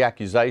hears the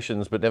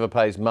accusations but never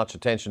pays much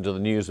attention to the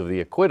news of the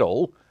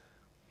acquittal,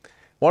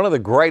 one of the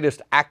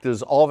greatest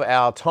actors of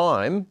our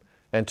time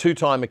and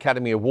 2-time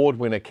Academy Award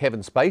winner Kevin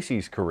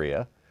Spacey's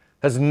career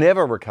has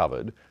never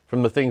recovered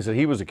from the things that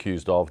he was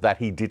accused of that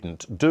he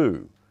didn't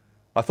do.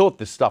 I thought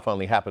this stuff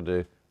only happened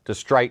to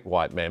straight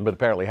white men, but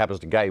apparently happens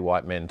to gay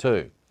white men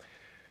too.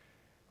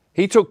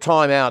 He took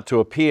time out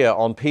to appear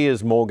on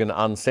Piers Morgan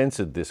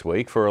Uncensored this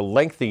week for a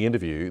lengthy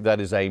interview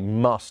that is a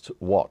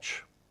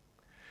must-watch.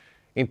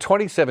 In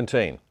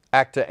 2017,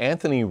 actor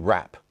Anthony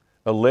Rapp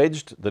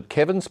alleged that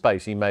Kevin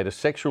Spacey made a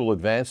sexual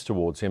advance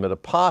towards him at a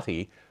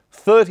party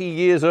 30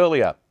 years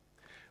earlier,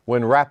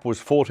 when Rapp was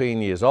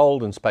 14 years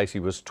old and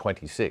Spacey was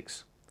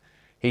 26.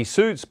 He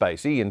sued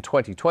Spacey in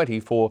 2020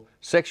 for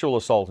sexual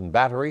assault and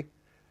battery.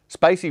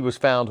 Spacey was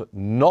found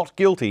not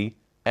guilty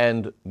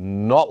and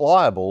not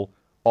liable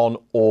on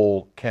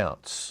all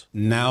counts.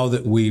 Now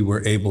that we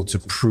were able to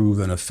prove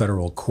in a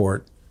federal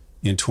court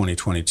in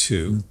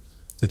 2022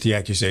 that the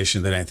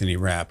accusation that Anthony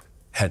Rapp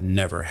had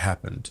never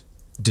happened,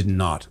 did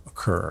not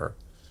occur,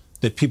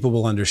 that people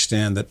will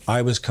understand that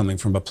I was coming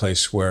from a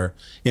place where,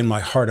 in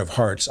my heart of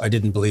hearts, I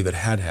didn't believe it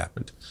had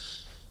happened.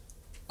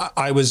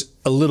 I was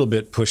a little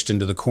bit pushed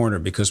into the corner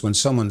because when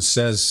someone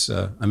says,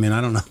 I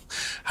don't know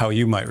how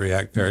you might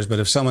react, Paris, but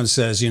if someone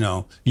says,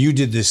 you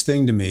did this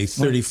thing to me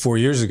 34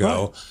 years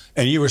ago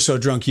and you were so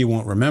drunk you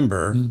won't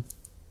remember,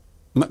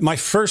 my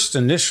first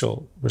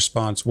initial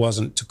response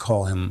wasn't to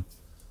call him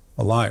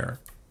a liar.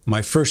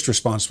 My first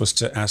response was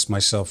to ask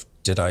myself,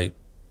 did I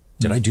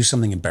do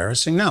something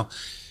embarrassing? Now,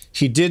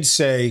 he did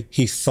say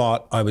he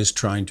thought I was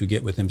trying to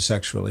get with him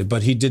sexually,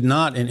 but he did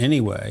not in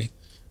any way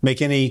make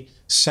any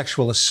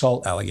sexual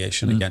assault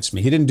allegation against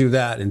me. He didn't do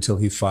that until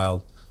he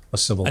filed a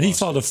civil lawsuit. And he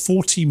filed a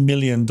 $40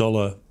 million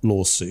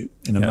lawsuit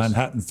in a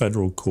Manhattan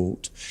federal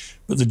court.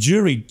 But the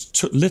jury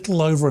took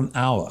little over an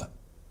hour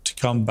to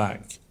come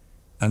back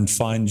and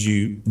find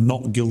you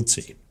not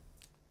guilty.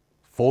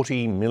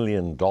 $40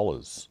 million.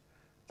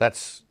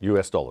 That's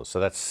US dollars. So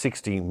that's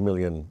 60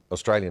 million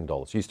Australian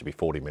dollars. Used to be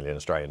 40 million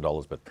Australian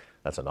dollars, but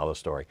that's another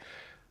story.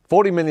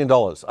 $40 million.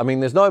 I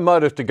mean, there's no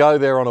motive to go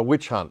there on a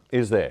witch hunt,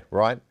 is there,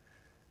 right?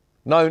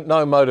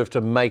 No motive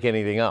to make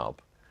anything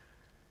up.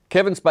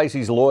 Kevin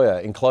Spacey's lawyer,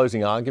 in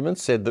closing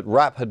arguments, said that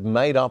Rapp had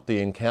made up the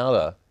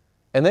encounter,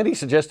 and then he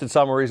suggested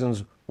some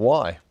reasons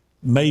why.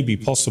 Maybe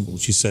possible,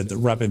 she said, that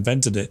Rapp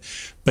invented it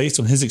based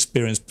on his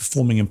experience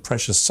performing in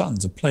Precious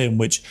Sons, a play in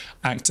which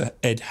actor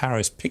Ed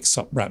Harris picks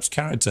up Rapp's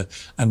character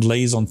and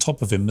lays on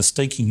top of him,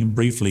 mistaking him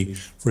briefly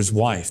for his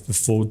wife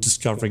before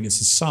discovering it's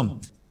his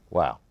son.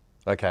 Wow.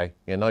 Okay.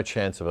 Yeah, no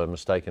chance of a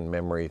mistaken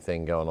memory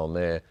thing going on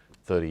there.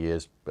 30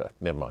 years, but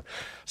never mind.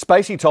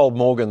 Spacey told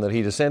Morgan that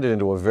he descended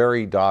into a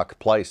very dark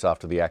place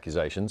after the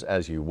accusations,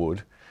 as you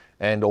would,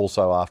 and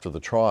also after the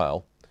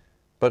trial.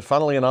 But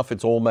funnily enough,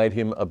 it's all made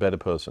him a better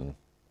person.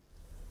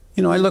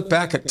 You know, I look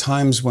back at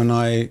times when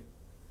I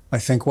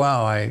think,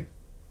 wow, I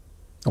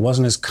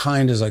wasn't as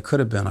kind as I could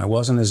have been. I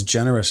wasn't as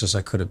generous as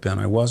I could have been.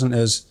 I wasn't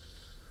as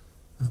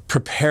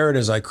prepared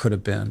as I could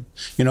have been.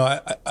 You know,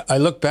 I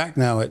look back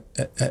now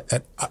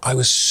at I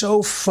was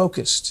so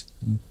focused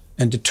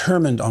and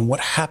determined on what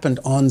happened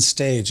on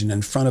stage and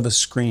in front of a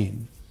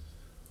screen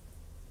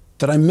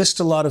that I missed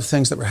a lot of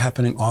things that were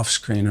happening off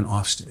screen and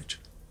off stage.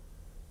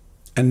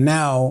 And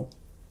now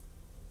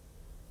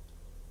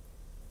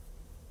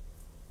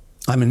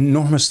I'm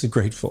enormously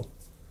grateful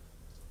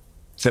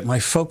that my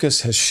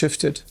focus has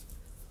shifted.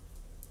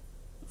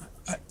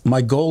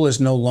 My goal is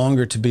no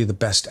longer to be the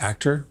best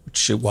actor,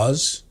 which it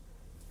was.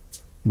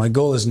 My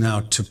goal is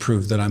now to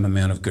prove that I'm a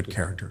man of good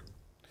character.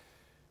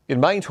 In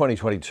May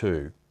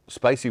 2022,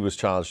 Spacey was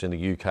charged in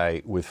the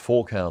UK with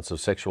 4 counts of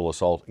sexual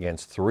assault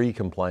against 3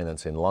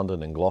 complainants in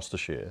London and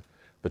Gloucestershire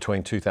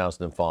between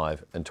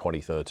 2005 and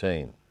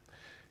 2013.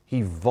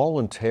 He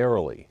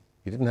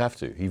didn't have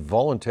to, he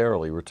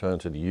voluntarily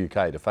returned to the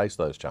UK to face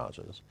those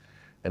charges,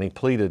 and he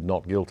pleaded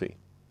not guilty.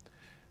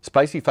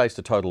 Spacey faced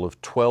a total of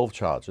 12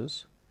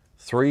 charges,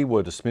 3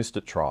 were dismissed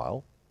at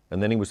trial,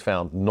 and then he was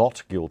found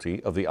not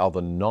guilty of the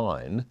other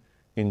 9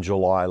 in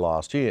July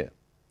last year.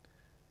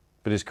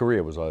 But his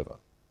career was over.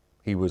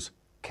 He was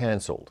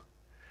cancelled.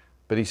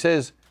 But he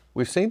says,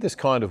 we've seen this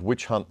kind of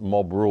witch hunt,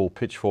 mob rule,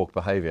 pitchfork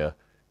behaviour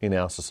in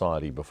our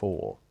society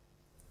before.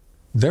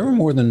 There were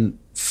more than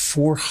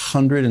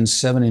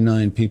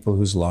 479 people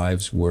whose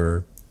lives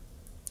were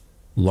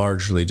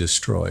largely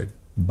destroyed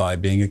by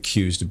being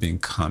accused of being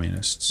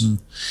communists.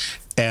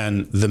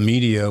 And the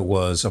media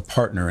was a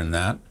partner in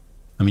that.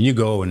 I mean, you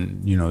go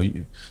and, you know,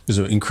 there's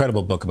an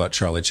incredible book about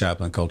Charlie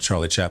Chaplin called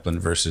Charlie Chaplin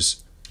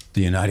versus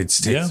the United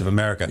States of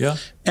America.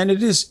 And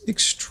it is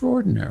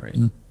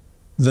extraordinary.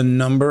 The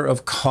number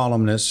of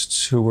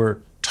columnists who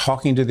were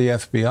talking to the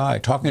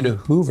FBI, talking to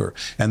Hoover,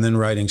 and then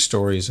writing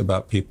stories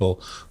about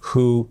people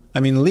who, I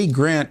mean, Lee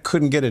Grant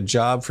couldn't get a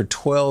job for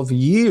 12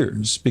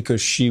 years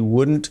because she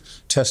wouldn't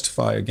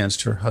testify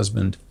against her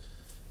husband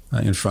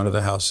in front of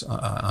the House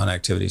on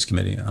Activities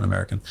Committee on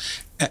American.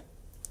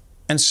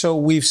 And so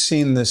we've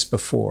seen this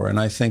before, and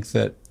I think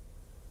that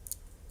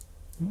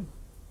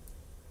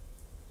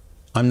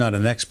I'm not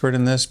an expert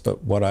in this,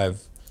 but what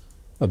I've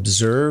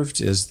observed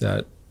is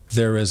that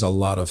there is a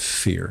lot of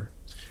fear.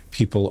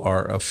 People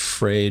are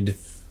afraid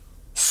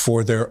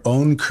for their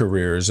own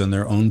careers and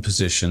their own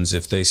positions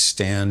if they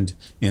stand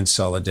in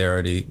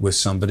solidarity with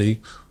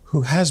somebody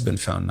who has been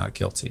found not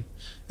guilty.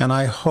 And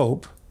I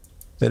hope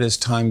that as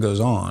time goes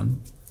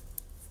on,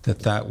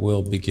 that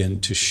will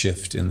begin to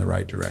shift in the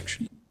right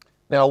direction.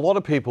 Now, a lot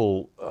of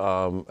people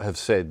have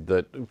said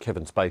that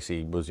Kevin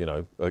Spacey was, you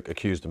know,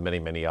 accused of many,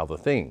 many other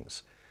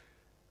things.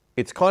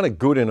 It's kind of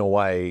good in a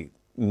way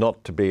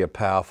not to be a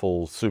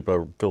powerful,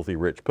 super filthy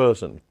rich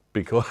person,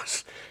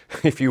 because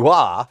if you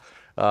are,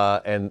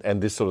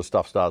 and this sort of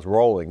stuff starts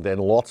rolling, then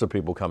lots of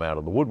people come out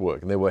of the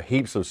woodwork. And there were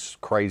heaps of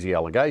crazy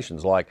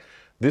allegations, like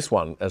this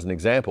one as an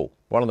example.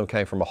 One of them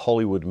came from a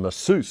Hollywood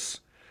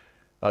masseuse,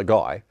 a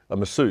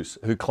masseuse,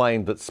 who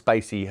claimed that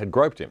Spacey had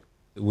groped him.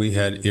 We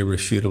had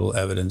irrefutable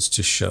evidence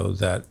to show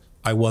that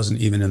I wasn't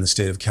even in the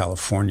state of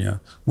California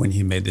when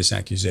he made this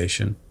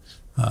accusation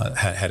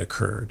had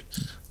occurred.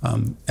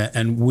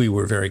 And we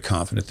were very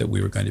confident that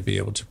we were going to be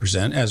able to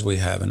present, as we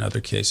have in other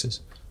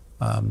cases,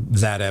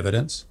 that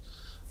evidence.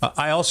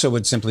 I also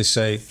would simply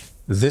say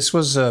this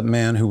was a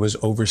man who was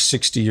over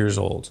 60 years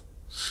old.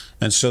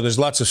 And so there's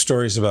lots of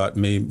stories about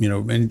me, you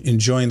know,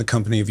 enjoying the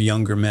company of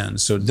younger men.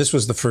 So this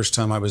was the first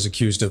time I was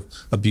accused of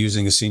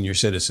abusing a senior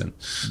citizen.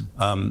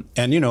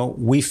 And, you know,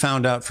 we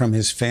found out from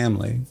his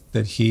family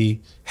that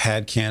he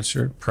had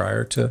cancer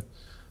prior to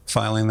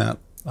filing that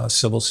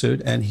civil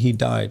suit, and he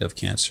died of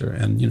cancer.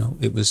 And, you know,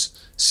 it was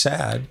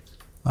sad,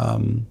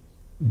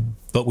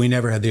 but we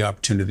never had the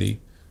opportunity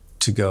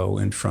to go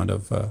in front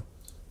of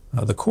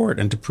the court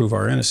and to prove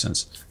our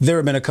innocence. There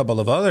have been a couple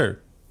of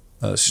other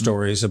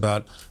stories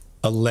about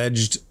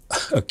alleged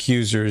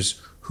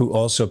accusers who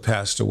also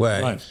passed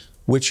away,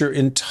 which are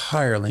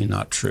entirely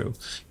not true.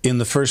 In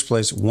the first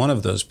place, one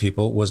of those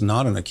people was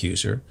not an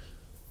accuser.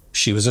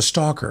 She was a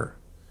stalker,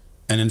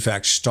 and in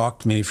fact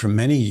stalked me for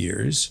many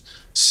years,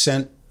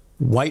 sent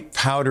white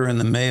powder in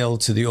the mail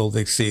to the Old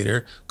Vic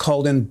Theatre,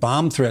 called in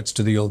bomb threats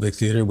to the Old Vic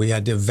Theatre. We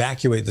had to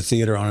evacuate the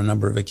theatre on a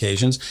number of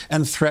occasions,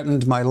 and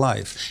threatened my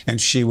life. And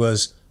she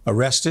was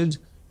arrested,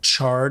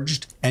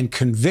 charged, and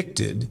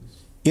convicted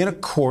in a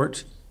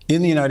court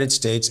in the United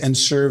States and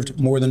served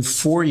more than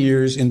 4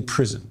 years in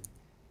prison.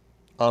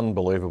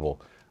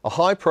 Unbelievable. A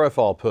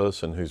high-profile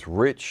person who's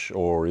rich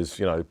or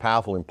is,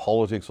 powerful in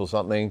politics or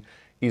something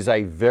is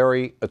a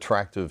very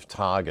attractive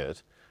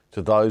target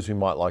to those who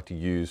might like to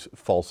use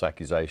false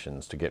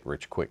accusations to get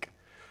rich quick.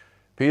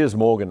 Piers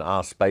Morgan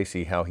asked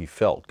Spacey how he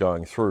felt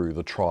going through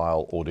the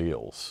trial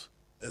ordeals.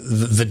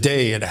 The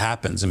day it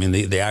happens, I mean,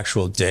 the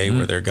actual day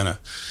where they're gonna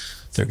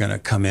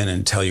come in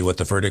and tell you what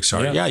the verdicts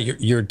are. Yeah,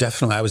 you're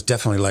definitely. I was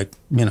definitely like,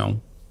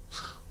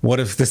 what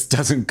if this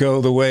doesn't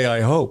go the way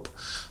I hope?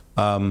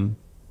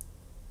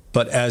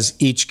 But as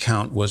each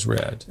count was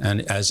read,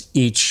 and as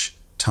each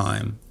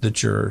time the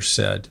juror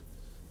said,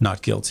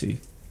 "Not guilty,"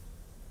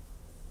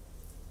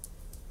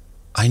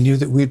 I knew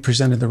that we'd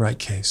presented the right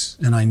case,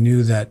 and I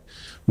knew that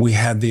we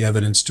had the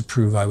evidence to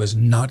prove I was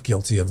not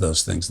guilty of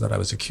those things that I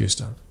was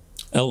accused of.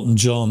 Elton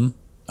John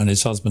and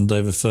his husband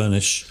David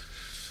Furnish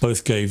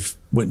both gave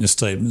witness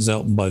statements,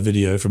 Elton by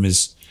video from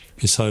his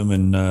home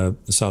in the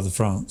south of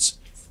France.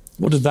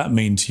 What did that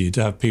mean to you,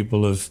 to have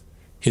people of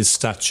his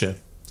stature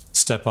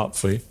step up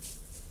for you?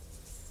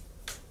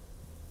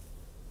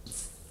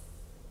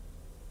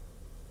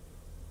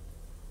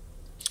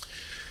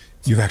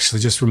 You've actually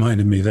just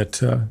reminded me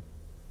that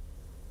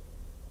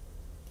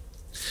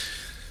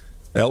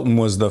Elton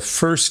was the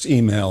first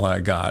email I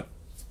got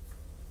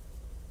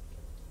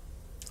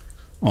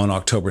on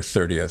October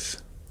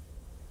 30th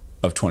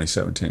of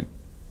 2017,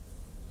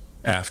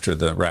 after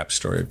the rap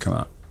story had come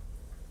out,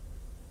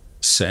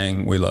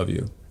 saying, "We love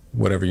you,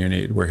 whatever you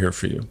need, we're here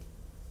for you."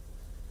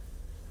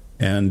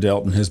 And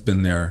Elton has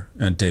been there,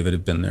 and David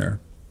have been there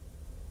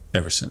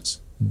ever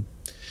since.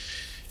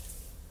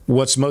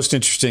 What's most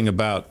interesting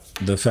about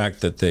the fact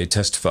that they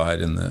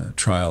testified in the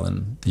trial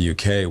in the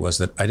UK was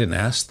that I didn't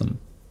ask them.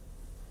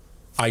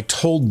 I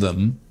told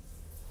them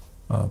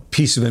a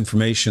piece of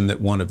information that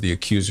one of the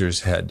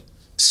accusers had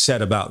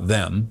said about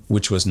them,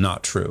 which was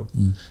not true.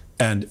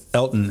 And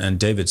Elton and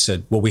David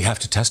said, "Well, we have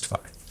to testify."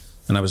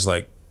 And I was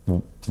like,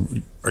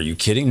 "Are you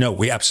kidding? No,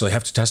 we absolutely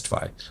have to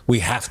testify. We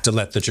have to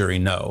let the jury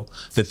know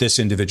that this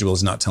individual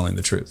is not telling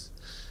the truth."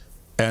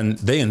 And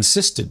they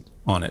insisted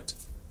on it.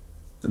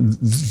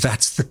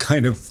 That's the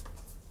kind of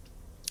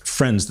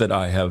friends that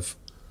I have,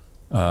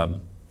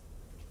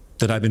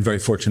 that I've been very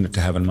fortunate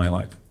to have in my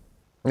life.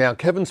 Now,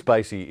 Kevin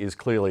Spacey is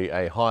clearly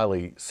a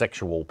highly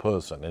sexual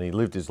person, and he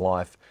lived his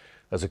life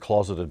as a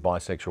closeted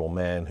bisexual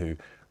man who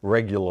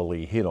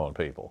regularly hit on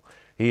people.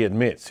 He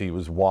admits he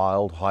was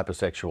wild,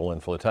 hypersexual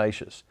and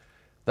flirtatious.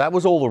 That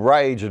was all the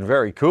rage and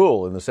very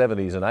cool in the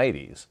 70s and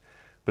 80s.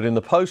 But in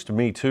the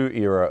post-Me Too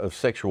era of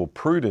sexual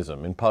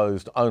prudism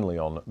imposed only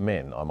on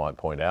men, I might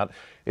point out,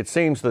 it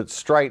seems that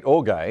straight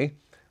or gay,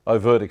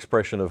 overt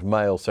expression of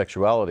male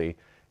sexuality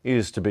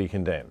is to be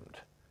condemned.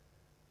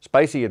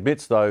 Spacey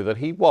admits, though, that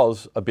he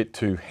was a bit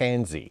too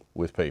handsy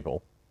with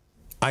people.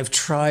 I've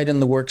tried in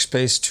the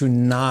workspace to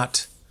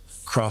not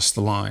cross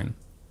the line,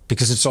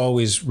 because it's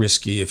always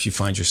risky if you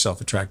find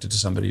yourself attracted to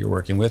somebody you're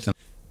working with.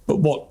 But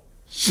what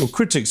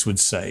critics would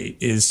say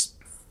is,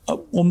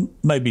 well,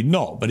 maybe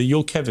not, but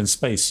you're Kevin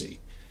Spacey.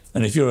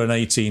 And if you're an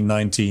 18,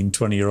 19,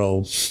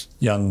 20-year-old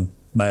young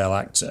male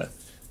actor,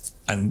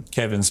 and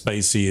Kevin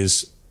Spacey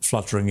is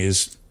fluttering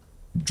his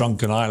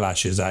drunken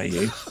eyelashes at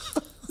you,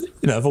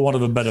 for want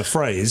of a better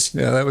phrase.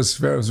 Yeah, that was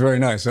very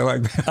nice. I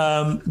like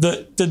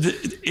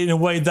that. In a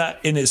way, that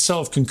in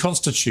itself can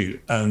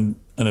constitute an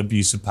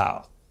abuse of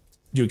power.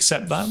 Do you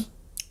accept that?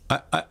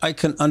 I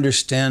can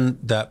understand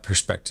that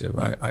perspective.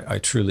 I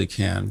truly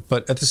can.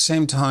 But at the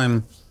same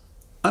time,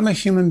 I'm a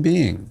human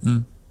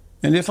being.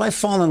 And if I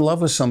fall in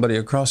love with somebody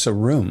across a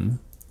room,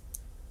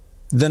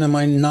 then am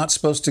I not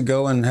supposed to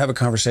go and have a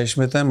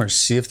conversation with them or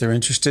see if they're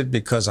interested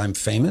because I'm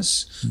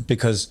famous?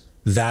 Because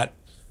that,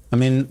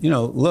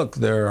 look,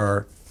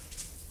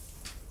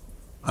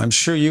 I'm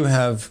sure you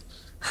have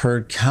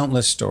heard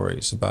countless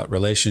stories about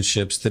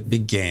relationships that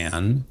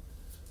began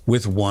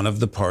with one of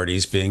the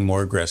parties being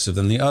more aggressive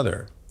than the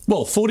other.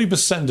 Well,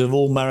 40% of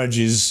all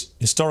marriages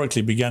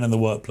historically began in the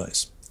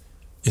workplace.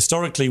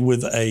 Historically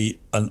with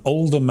an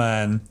older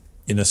man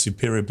in a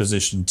superior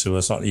position to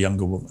a slightly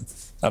younger woman.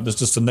 That was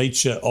just the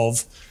nature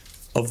of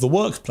the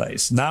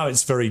workplace. Now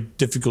it's very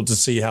difficult to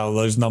see how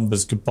those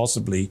numbers could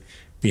possibly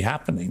be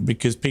happening,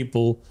 because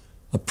people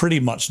are pretty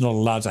much not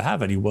allowed to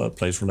have any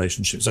workplace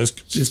relationships. So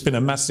it's been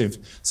a massive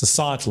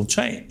societal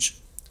change,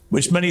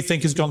 which many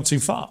think has gone too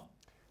far.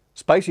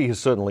 Spacey has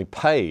certainly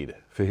paid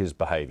for his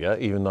behaviour,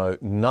 even though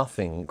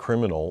nothing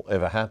criminal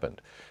ever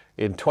happened.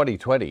 In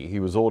 2020, he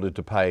was ordered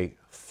to pay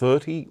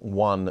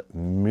 $31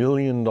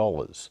 million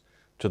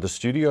to the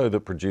studio that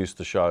produced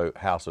the show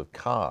House of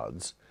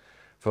Cards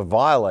for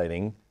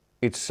violating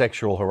its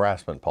sexual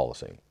harassment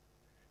policy.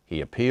 He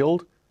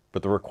appealed,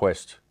 but the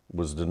request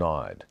was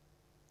denied.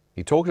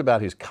 He talked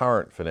about his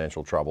current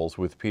financial troubles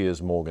with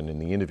Piers Morgan in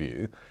the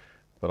interview,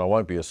 but I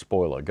won't be a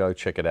spoiler. Go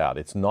check it out.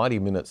 It's 90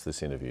 minutes,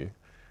 this interview.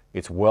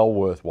 It's well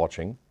worth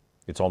watching.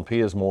 It's on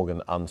Piers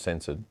Morgan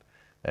Uncensored,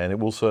 and it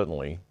will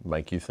certainly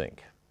make you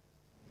think.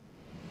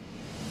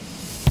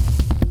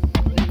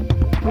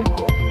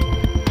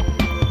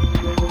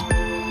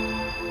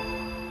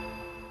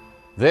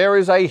 There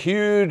is a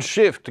huge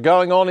shift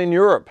going on in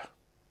Europe,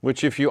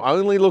 which if you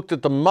only looked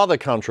at the mother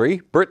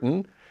country,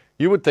 Britain,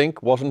 you would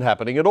think wasn't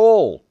happening at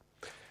all.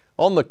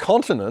 On the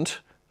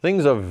continent,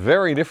 things are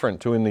very different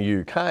to in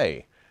the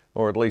UK,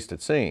 or at least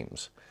it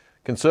seems.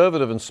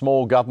 Conservative and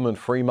small government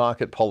free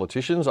market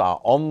politicians are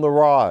on the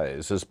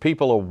rise as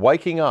people are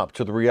waking up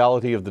to the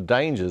reality of the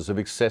dangers of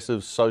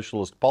excessive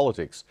socialist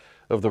politics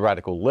of the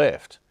radical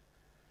left.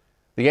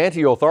 The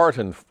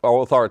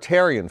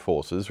anti-authoritarian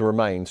forces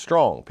remain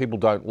strong. People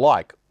don't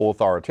like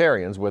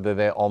authoritarians, whether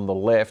they're on the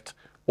left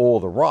or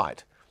the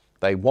right.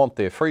 They want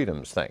their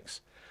freedoms,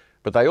 thanks.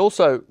 But they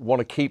also want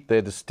to keep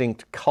their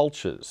distinct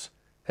cultures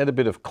and a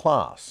bit of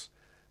class.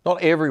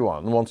 Not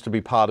everyone wants to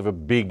be part of a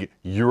big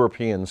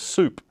European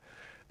soup.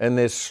 And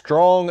there's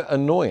strong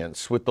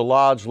annoyance with the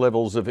large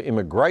levels of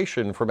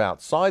immigration from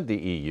outside the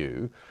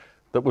EU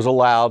that was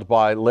allowed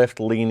by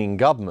left-leaning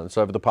governments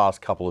over the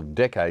past couple of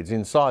decades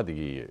inside the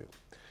EU.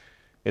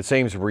 It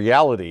seems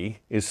reality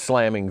is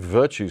slamming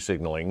virtue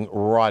signalling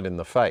right in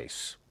the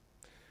face.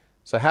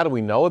 So how do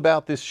we know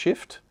about this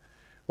shift?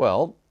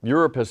 Well,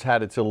 Europe has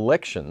had its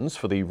elections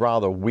for the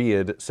rather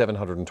weird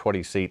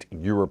 720-seat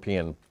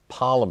European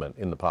Parliament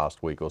in the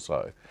past week or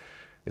so.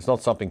 It's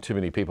not something too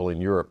many people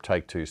in Europe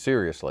take too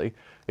seriously,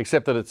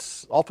 except that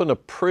it's often a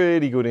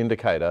pretty good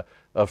indicator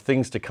of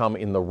things to come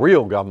in the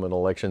real government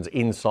elections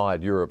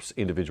inside Europe's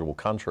individual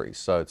countries.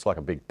 So it's like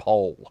a big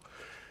poll.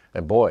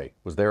 And boy,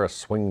 was there a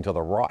swing to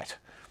the right.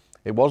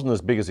 It wasn't as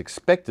big as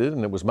expected,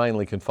 and it was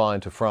mainly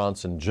confined to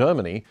France and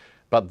Germany,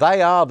 but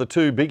they are the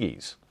two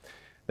biggies.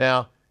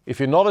 Now, if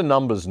you're not a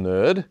numbers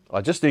nerd, I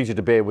just need you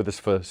to bear with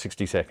us for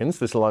 60 seconds.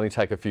 This will only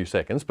take a few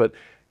seconds, but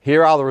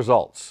here are the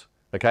results.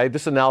 Okay,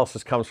 this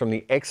analysis comes from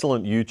the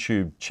excellent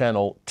YouTube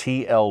channel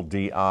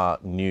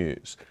TLDR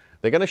News.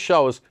 They're going to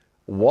show us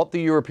what the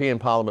European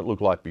Parliament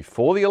looked like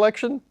before the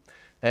election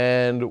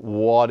and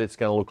what it's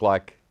going to look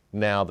like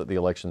now that the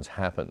election's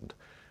happened.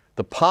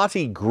 The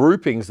party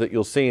groupings that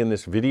you'll see in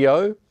this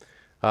video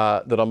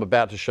that I'm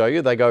about to show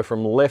you, they go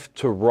from left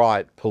to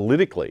right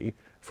politically,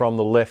 from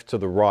the left to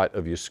the right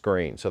of your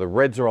screen. So the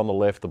reds are on the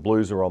left, the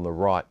blues are on the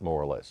right,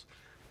 more or less.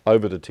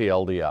 Over to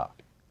TLDR.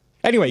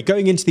 Anyway,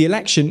 going into the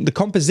election, the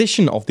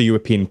composition of the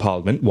European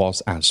Parliament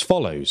was as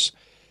follows.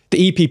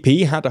 The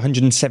EPP had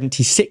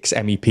 176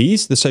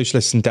 MEPs, the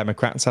Socialists and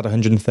Democrats had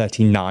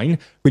 139,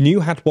 Renew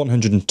had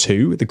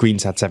 102, the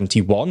Greens had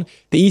 71,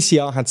 the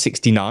ECR had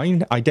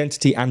 69,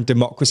 Identity and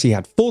Democracy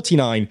had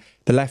 49,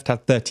 the Left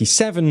had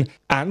 37,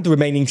 and the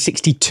remaining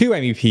 62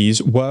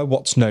 MEPs were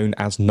what's known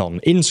as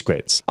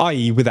non-inscrits,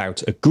 i.e.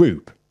 without a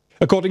group.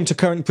 According to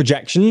current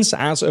projections,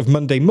 as of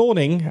Monday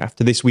morning,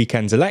 after this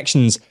weekend's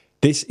elections,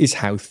 this is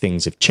how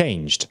things have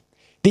changed.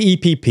 The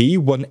EPP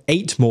won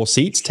 8 more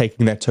seats,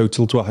 taking their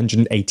total to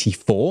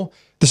 184.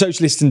 The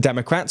Socialists and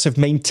Democrats have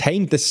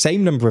maintained the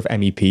same number of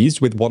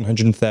MEPs with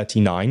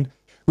 139.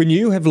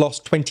 Renew have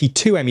lost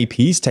 22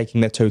 MEPs,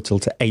 taking their total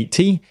to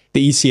 80.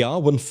 The ECR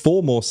won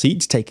 4 more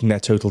seats, taking their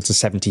total to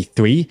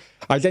 73.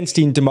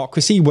 Identity and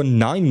Democracy won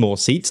 9 more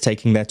seats,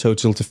 taking their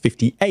total to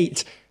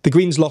 58. The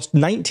Greens lost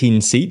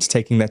 19 seats,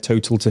 taking their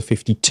total to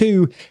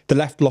 52. The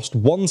Left lost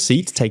 1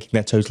 seat, taking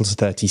their total to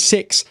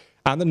 36.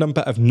 And the number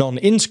of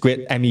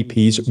non-inscrit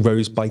MEPs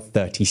rose by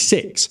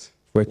 36,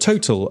 for a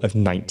total of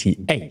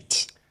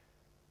 98.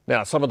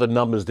 Now, some of the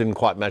numbers didn't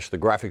quite match the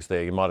graphics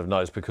there, you might have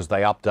noticed, because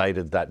they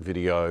updated that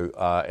video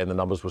and the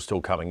numbers were still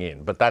coming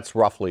in. But that's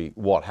roughly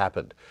what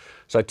happened.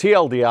 So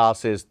TLDR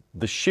says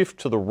the shift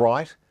to the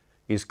right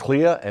is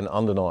clear and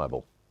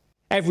undeniable.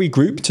 Every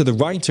group to the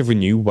right of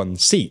Renew won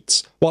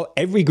seats, while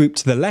every group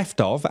to the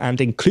left of, and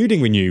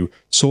including Renew,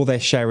 saw their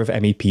share of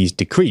MEPs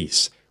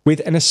decrease, with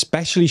an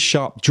especially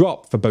sharp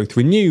drop for both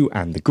Renew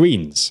and the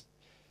Greens.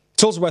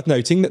 It's also worth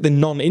noting that the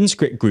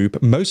non-inscrit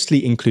group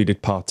mostly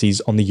included parties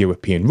on the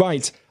European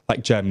right,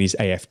 like Germany's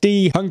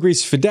AfD,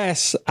 Hungary's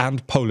Fidesz,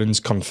 and Poland's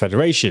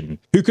Confederation,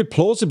 who could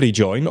plausibly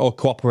join or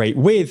cooperate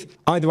with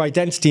either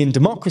Identity and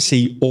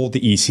Democracy or the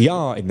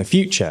ECR in the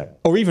future,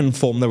 or even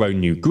form their own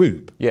new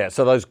group. Yeah,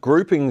 so those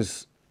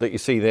groupings that you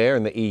see there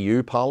in the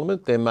EU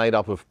Parliament, they're made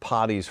up of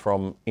parties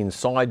from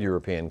inside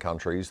European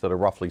countries that are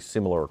roughly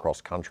similar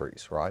across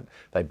countries, right?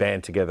 They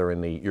band together in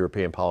the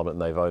European Parliament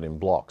and they vote in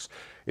blocks.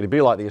 It'd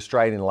be like the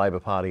Australian Labor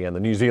Party and the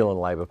New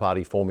Zealand Labor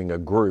Party forming a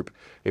group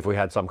if we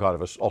had some kind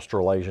of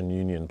Australasian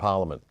Union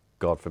Parliament,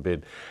 God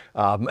forbid.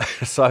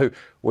 So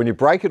when you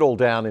break it all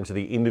down into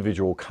the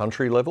individual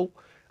country level,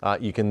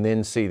 you can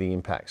then see the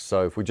impacts.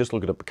 So if we just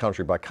look at it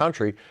country by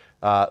country,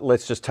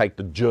 let's just take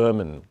the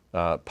German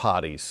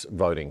parties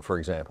voting, for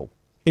example.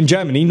 In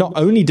Germany, not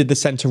only did the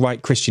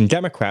centre-right Christian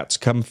Democrats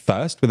come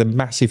first with a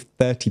massive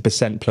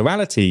 30%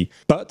 plurality,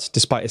 but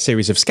despite a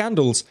series of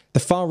scandals, the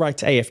far-right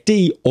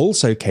AfD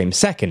also came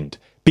second,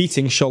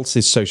 beating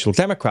Scholz's Social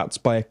Democrats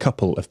by a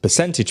couple of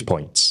percentage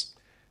points.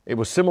 It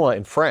was similar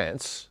in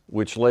France,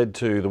 which led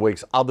to the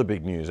week's other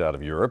big news out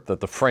of Europe, that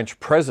the French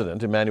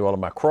president, Emmanuel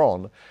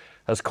Macron,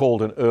 has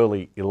called an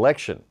early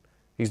election.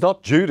 He's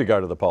not due to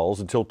go to the polls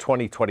until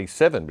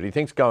 2027, but he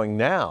thinks going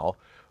now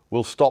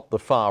will stop the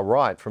far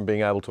right from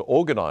being able to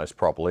organise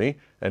properly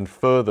and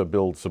further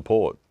build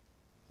support.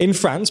 In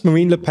France,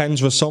 Marine Le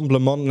Pen's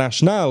Rassemblement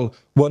National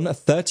won a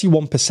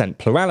 31%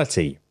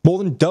 plurality, more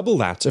than double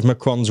that of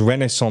Macron's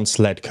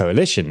Renaissance-led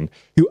coalition,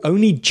 who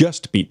only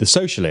just beat the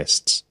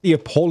socialists. The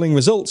appalling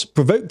results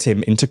provoked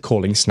him into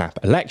calling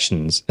snap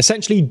elections,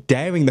 essentially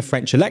daring the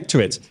French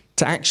electorate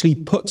to actually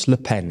put Le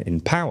Pen in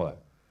power.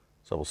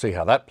 So we'll see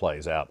how that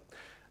plays out.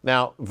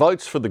 Now,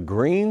 votes for the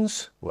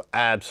Greens were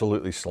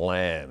absolutely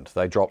slammed.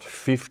 They dropped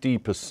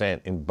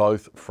 50% in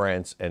both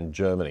France and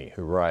Germany.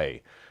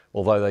 Hooray.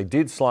 Although they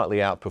did slightly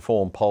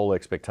outperform poll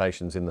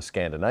expectations in the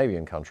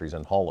Scandinavian countries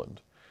and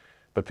Holland.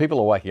 But people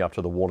are waking up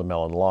to the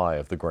watermelon lie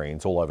of the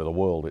Greens all over the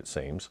world, it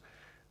seems.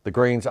 The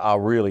Greens are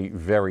really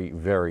very,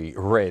 very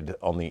red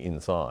on the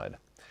inside.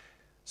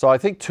 So I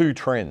think two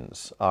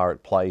trends are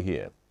at play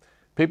here.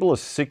 People are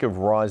sick of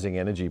rising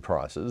energy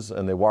prices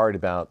and they're worried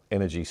about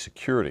energy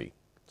security.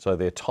 So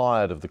they're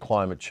tired of the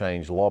climate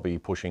change lobby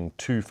pushing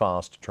too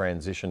fast a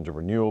transition to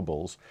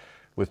renewables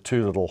with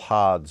too little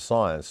hard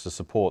science to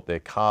support their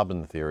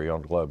carbon theory on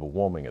global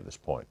warming at this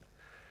point.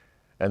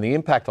 And the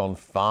impact on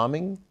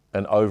farming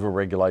and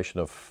over-regulation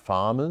of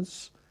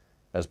farmers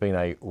has been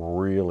a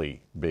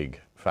really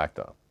big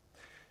factor.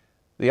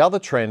 The other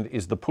trend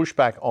is the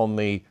pushback on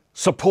the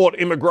support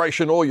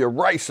immigration or you're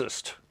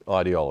racist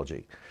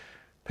ideology.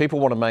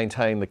 People want to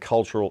maintain the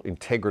cultural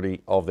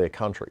integrity of their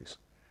countries,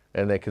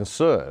 and they're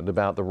concerned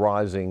about the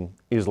rising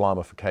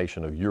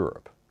Islamification of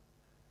Europe.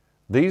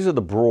 These are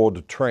the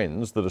broad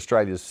trends that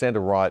Australia's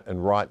centre-right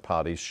and right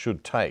parties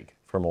should take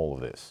from all of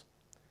this.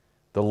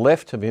 The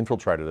left have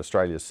infiltrated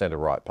Australia's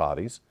centre-right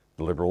parties,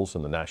 the Liberals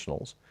and the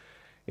Nationals,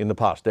 in the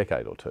past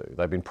decade or two.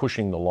 They've been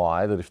pushing the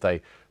lie that if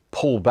they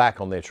pull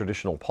back on their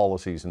traditional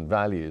policies and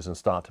values and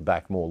start to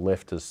back more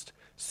leftist,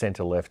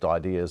 centre-left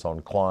ideas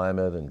on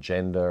climate and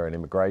gender and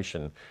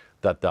immigration,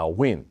 that they'll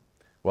win.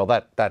 Well,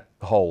 that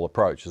whole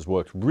approach has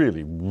worked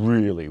really,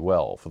 really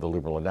well for the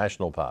Liberal and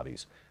National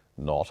parties.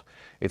 Not.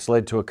 It's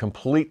led to a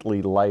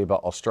completely Labor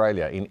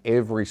Australia in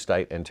every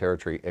state and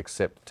territory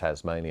except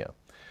Tasmania.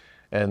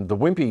 And the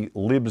wimpy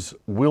Libs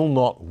will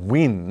not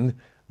win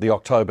the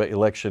October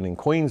election in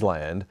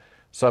Queensland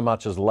so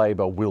much as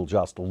Labor will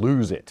just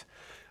lose it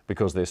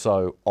because they're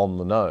so on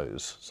the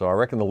nose. So I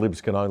reckon the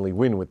Libs can only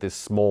win with this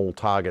small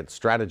target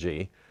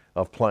strategy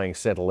of playing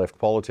centre-left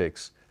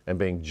politics and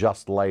being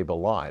just Labor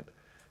light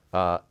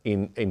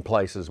in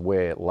places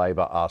where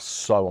Labor are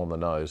so on the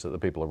nose that the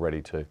people are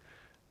ready to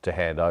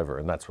hand over,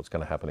 and that's what's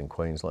going to happen in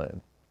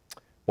Queensland.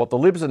 What the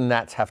Libs and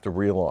Nats have to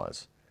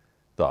realise,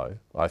 though,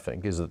 I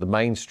think, is that the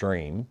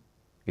mainstream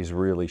is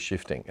really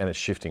shifting, and it's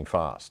shifting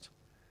fast.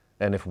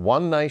 And if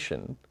One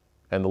Nation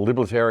and the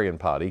Libertarian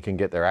Party can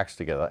get their acts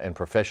together and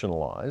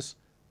professionalise,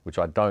 which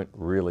I don't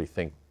really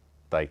think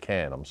they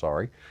can, I'm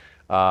sorry,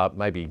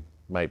 maybe,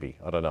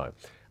 I don't know.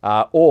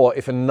 Or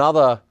if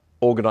another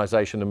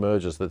organisation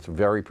emerges that's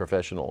very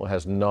professional,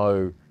 has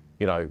no,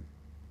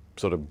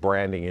 sort of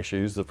branding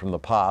issues from the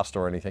past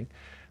or anything,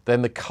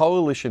 then the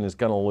coalition is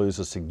going to lose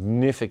a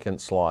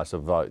significant slice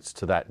of votes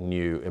to that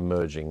new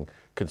emerging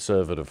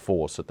Conservative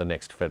force at the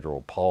next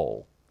federal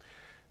poll.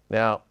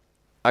 Now,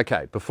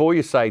 okay, before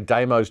you say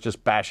Damo's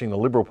just bashing the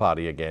Liberal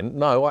Party again,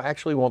 no, I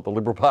actually want the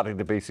Liberal Party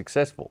to be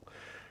successful.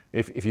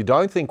 If you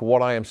don't think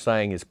what I am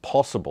saying is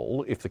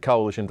possible, if the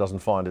coalition doesn't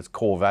find its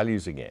core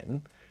values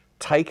again,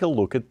 take a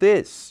look at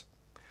this.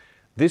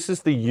 This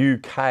is the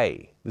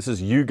UK. This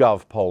is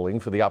YouGov polling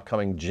for the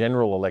upcoming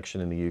general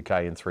election in the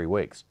UK in 3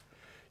 weeks.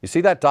 You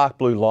see that dark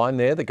blue line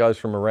there that goes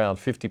from around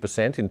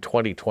 50% in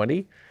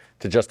 2020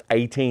 to just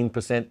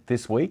 18%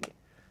 this week?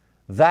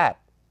 That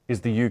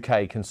is the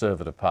UK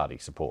Conservative Party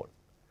support.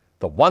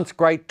 The once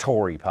great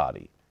Tory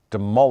party,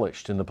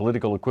 demolished in the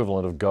political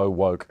equivalent of go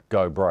woke,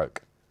 go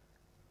broke.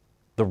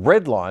 The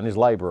red line is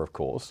Labor, of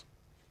course,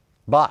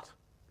 but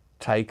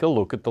take a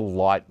look at the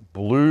light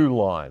blue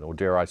line, or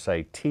dare I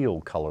say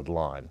teal-coloured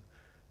line.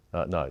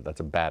 No,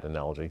 that's a bad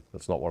analogy.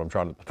 That's not what I'm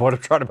trying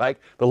to make.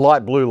 The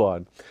light blue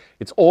line.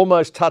 It's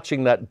almost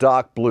touching that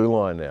dark blue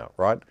line now,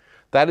 right?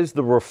 That is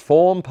the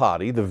Reform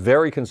Party, the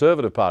very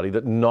Conservative Party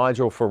that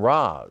Nigel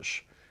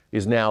Farage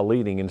is now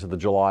leading into the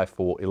July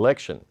 4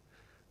 election.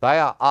 They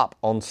are up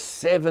on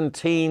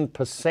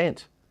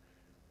 17%.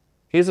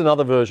 Here's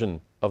another version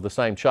of the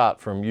same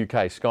chart from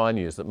UK Sky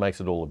News that makes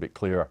it all a bit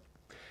clearer.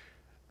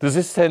 Does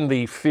this send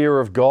the fear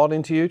of God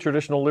into you,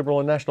 traditional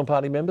Liberal and National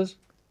Party members?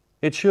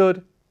 It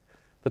should.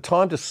 The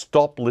time to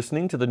stop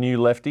listening to the new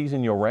lefties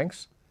in your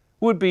ranks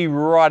would be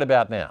right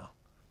about now,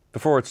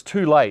 before it's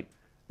too late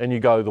and you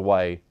go the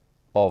way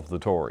of the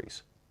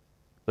Tories.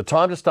 The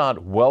time to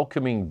start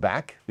welcoming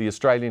back the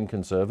Australian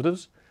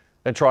Conservatives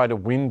and try to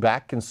win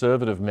back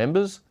Conservative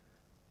members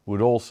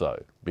would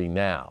also be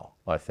now,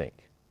 I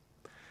think.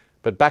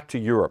 But back to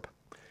Europe.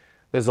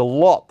 There's a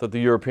lot that the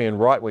European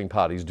right-wing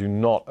parties do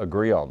not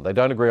agree on. They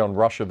don't agree on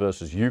Russia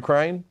versus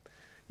Ukraine.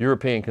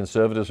 European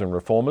conservatives and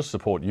reformers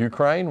support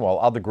Ukraine, while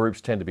other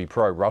groups tend to be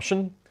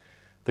pro-Russian.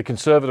 The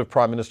Conservative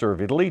Prime Minister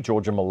of Italy,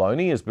 Giorgia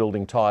Meloni, is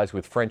building ties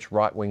with French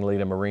right-wing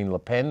leader Marine Le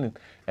Pen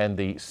and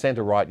the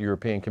centre-right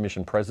European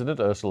Commission President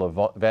Ursula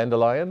von der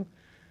Leyen.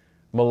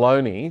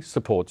 Meloni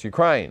supports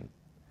Ukraine.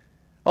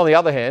 On the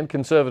other hand,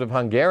 Conservative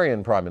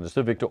Hungarian Prime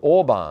Minister Viktor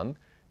Orban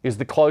is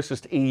the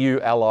closest EU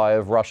ally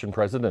of Russian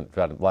President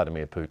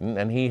Vladimir Putin,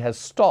 and he has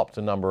stopped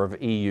a number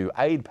of EU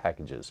aid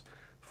packages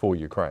for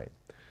Ukraine.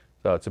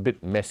 So it's a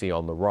bit messy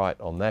on the right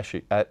on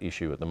that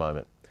issue at the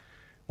moment.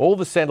 All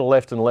the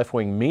centre-left and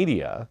left-wing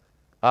media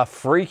are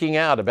freaking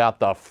out about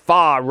the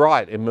far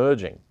right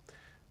emerging.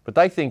 But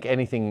they think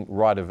anything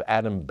right of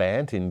Adam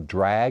Bant in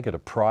drag at a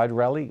pride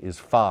rally is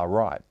far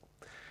right.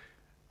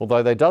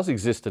 Although there does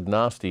exist a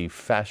nasty,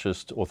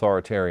 fascist,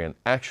 authoritarian,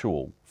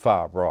 actual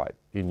far right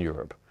in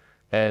Europe.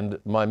 And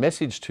my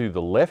message to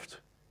the left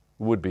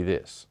would be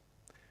this: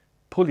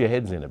 pull your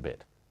heads in a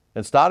bit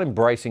and start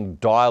embracing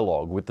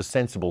dialogue with the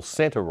sensible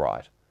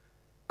centre-right.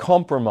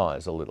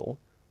 Compromise a little,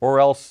 or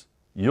else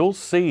you'll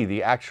see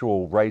the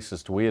actual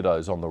racist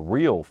weirdos on the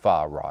real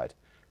far right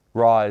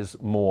rise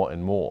more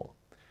and more.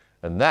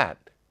 And that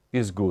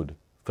is good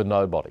for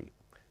nobody.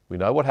 We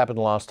know what happened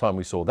last time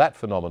we saw that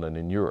phenomenon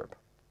in Europe.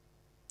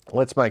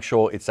 Let's make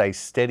sure it's a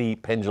steady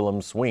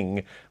pendulum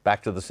swing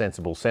back to the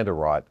sensible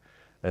centre-right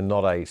and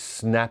not a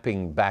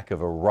snapping back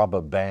of a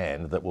rubber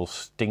band that will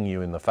sting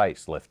you in the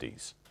face,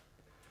 lefties.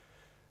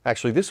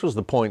 Actually, this was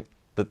the point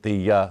that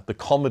the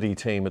comedy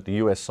team at the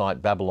US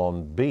site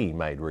Babylon Bee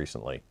made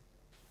recently.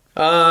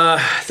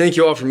 Thank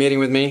you all for meeting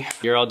with me.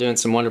 You're all doing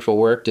some wonderful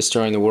work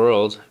destroying the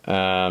world,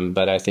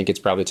 but I think it's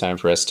probably time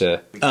for us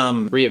to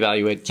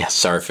reevaluate. Yeah,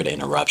 sorry for the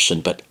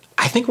interruption, but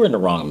I think we're in the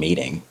wrong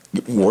meeting.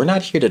 We're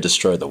not here to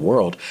destroy the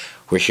world.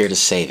 We're here to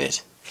save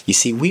it. You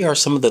see, we are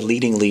some of the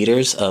leading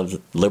leaders of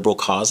liberal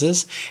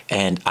causes,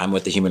 and I'm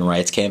with the Human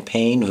Rights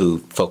Campaign, who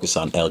focus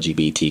on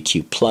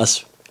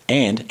LGBTQ+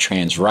 and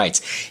trans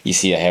rights. You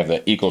see, I have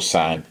the equal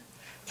sign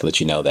to let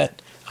you know that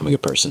I'm a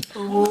good person.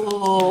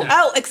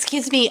 Oh,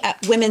 excuse me,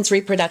 women's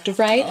reproductive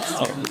rights.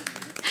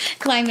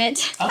 Climate.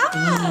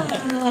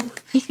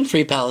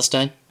 Free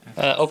Palestine.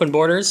 Open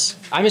borders.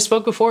 I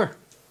misspoke before.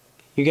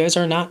 You guys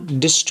are not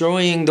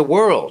destroying the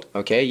world,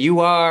 okay?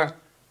 You are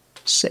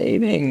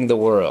saving the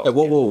world.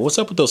 Whoa, what's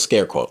up with those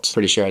scare quotes?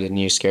 Pretty sure I didn't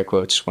use scare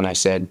quotes when I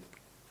said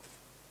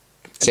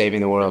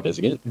saving the world.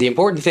 The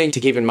important thing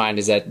to keep in mind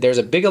is that there's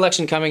a big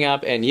election coming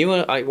up, and you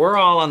and I, we're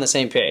all on the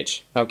same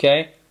page,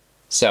 okay?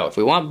 So if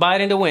we want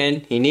Biden to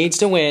win, he needs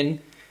to win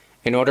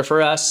in order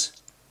for us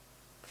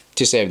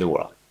to save the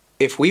world.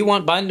 If we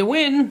want Biden to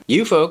win,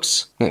 you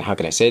folks, how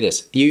can I say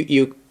this?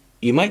 You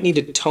might need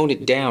to tone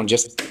it down.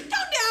 Just tone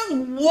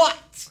down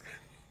what?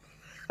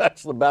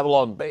 That's the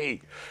Babylon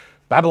Bee.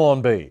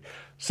 Babylon Bee.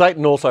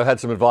 Satan also had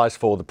some advice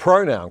for the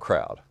pronoun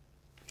crowd.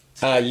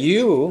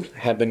 You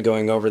have been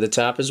going over the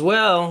top as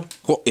well.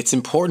 Well, it's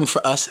important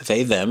for us,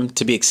 they, them,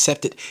 to be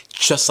accepted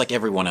just like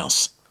everyone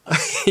else.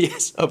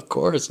 Yes, of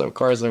course.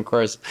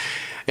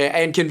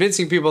 And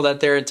convincing people that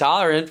they're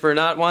intolerant for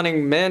not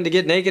wanting men to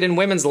get naked in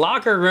women's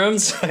locker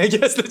rooms, I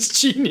guess that's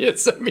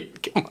genius. I mean,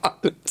 come on,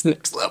 it's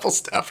next level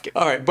stuff.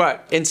 All right,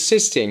 but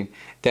insisting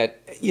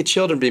that your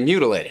children be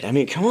mutilated. I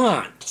mean, come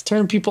on, it's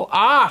turning people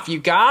off, you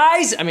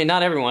guys. I mean,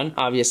 not everyone,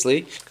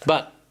 obviously,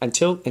 but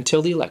until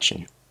the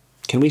election,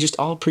 can we just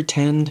all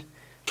pretend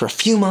for a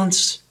few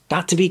months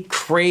not to be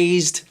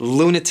crazed,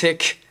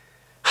 lunatic,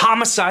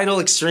 homicidal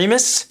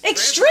extremists? No,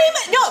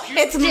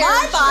 it's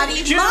my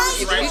body,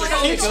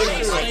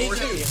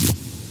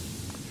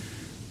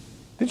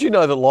 Did you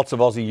know that lots of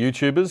Aussie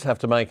YouTubers have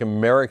to make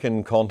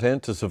American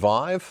content to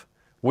survive?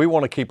 We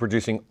want to keep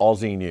producing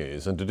Aussie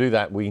news, and to do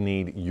that we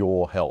need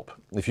your help.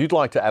 If you'd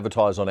like to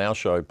advertise on our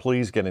show,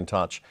 please get in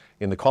touch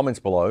in the comments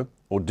below,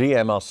 or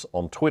DM us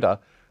on Twitter,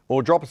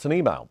 or drop us an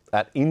email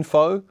at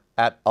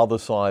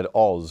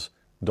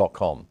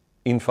info@othersideoz.com.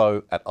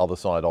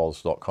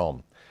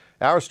 info@othersideoz.com.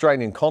 Our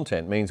Australian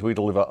content means we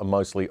deliver a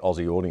mostly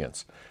Aussie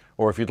audience.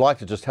 Or if you'd like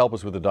to just help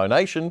us with a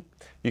donation,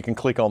 you can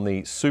click on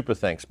the Super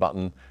Thanks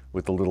button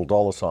with the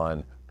little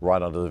 $sign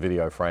right under the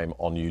video frame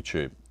on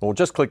YouTube. Or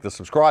just click the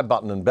subscribe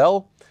button and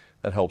bell.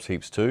 That helps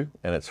heaps too,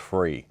 and it's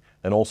free.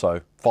 And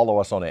also, follow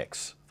us on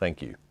X.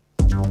 Thank you.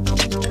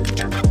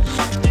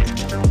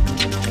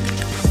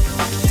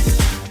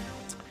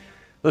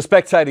 The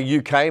Spectator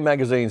UK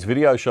magazine's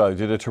video show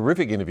did a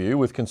terrific interview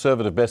with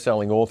Conservative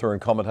best-selling author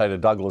and commentator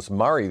Douglas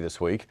Murray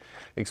this week,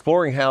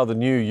 exploring how the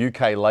new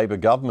UK Labor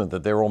government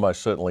that they're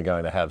almost certainly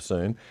going to have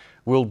soon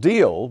will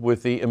deal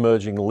with the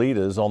emerging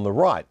leaders on the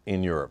right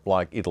in Europe,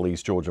 like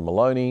Italy's Giorgia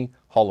Meloni,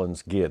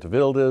 Holland's Geert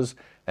Wilders,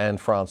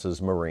 and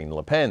France's Marine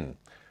Le Pen.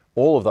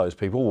 All of those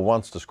people were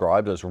once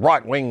described as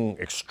right-wing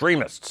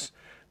extremists,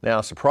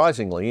 now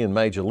surprisingly in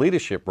major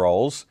leadership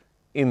roles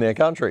in their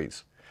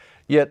countries.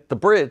 Yet the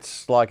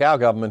Brits, like our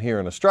government here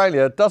in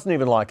Australia, doesn't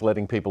even like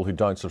letting people who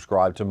don't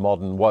subscribe to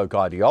modern woke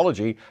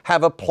ideology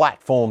have a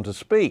platform to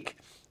speak.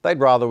 They'd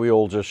rather we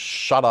all just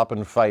shut up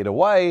and fade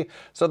away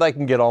so they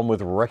can get on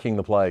with wrecking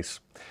the place.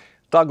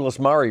 Douglas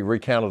Murray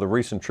recounted a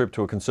recent trip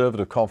to a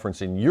Conservative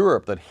conference in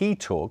Europe that he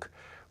took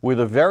with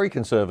a very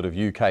conservative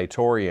UK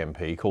Tory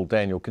MP called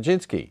Daniel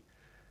Kaczynski.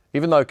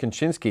 Even though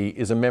Kaczynski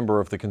is a member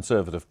of the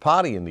Conservative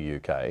Party in the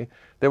UK,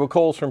 there were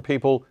calls from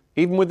people,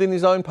 even within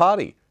his own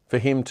party, for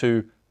him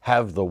to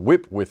have the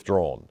whip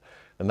withdrawn.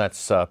 And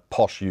that's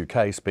posh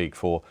UK speak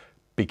for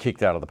be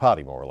kicked out of the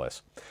party, more or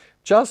less.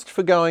 Just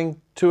for going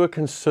to a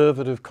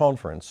Conservative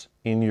conference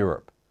in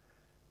Europe.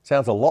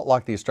 Sounds a lot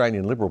like the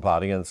Australian Liberal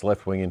Party and its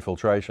left-wing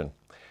infiltration.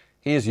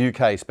 Here's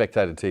UK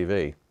Spectator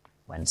TV.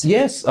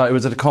 Yes, I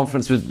was at a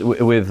conference with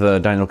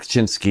Daniel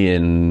Kaczynski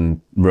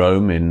in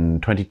Rome in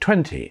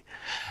 2020,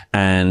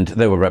 and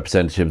there were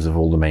representatives of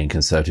all the main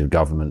Conservative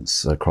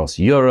governments across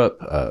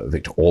Europe.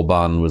 Viktor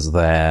Orban was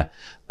there,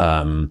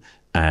 and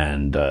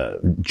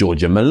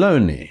Giorgia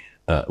Meloni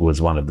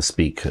was one of the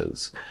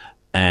speakers.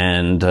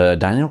 And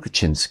Daniel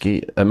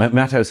Kaczynski,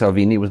 Matteo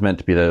Salvini was meant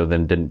to be there,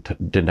 then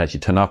didn't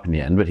actually turn up in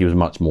the end, but he was a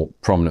much more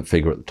prominent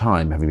figure at the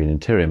time, having been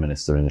Interior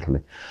Minister in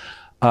Italy.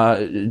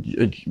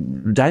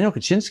 Daniel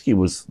Kaczynski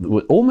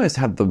almost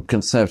had the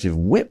Conservative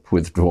whip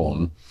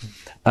withdrawn.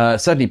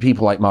 Certainly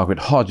people like Margaret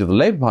Hodge of the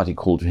Labour Party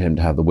called for him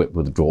to have the whip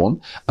withdrawn.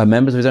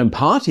 Members of his own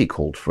party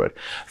called for it.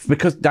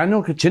 Because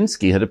Daniel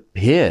Kaczynski had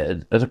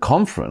appeared at a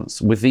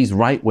conference with these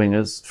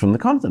right-wingers from the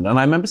continent. And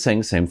I remember saying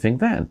the same thing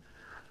then.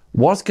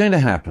 What's going to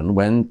happen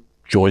when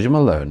Giorgia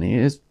Meloni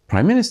is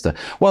Prime Minister?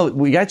 Well,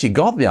 we actually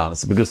got the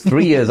answer because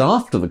 3 years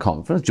after the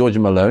conference, Giorgia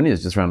Meloni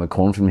is just around the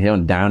corner from here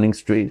on Downing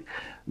Street,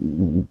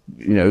 you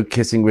know,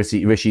 kissing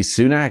Rishi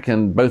Sunak,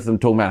 and both of them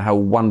talking about how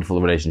wonderful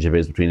the relationship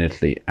is between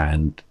Italy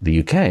and the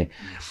UK.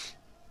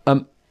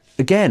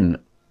 Again,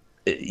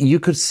 you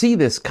could see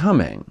this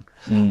coming.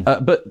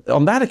 But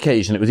on that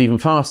occasion, it was even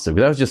faster.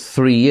 That was just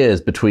 3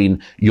 years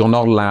between you're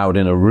not allowed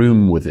in a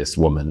room with this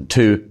woman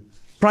to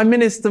Prime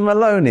Minister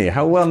Meloni,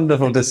 how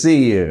wonderful to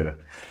see you.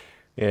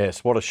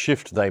 Yes, what a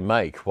shift they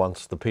make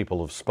once the people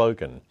have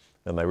spoken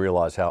and they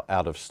realise how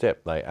out of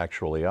step they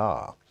actually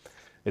are.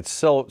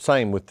 It's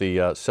same with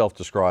the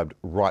self-described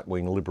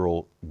right-wing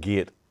liberal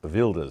Geert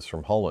Wilders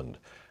from Holland.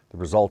 The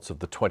results of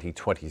the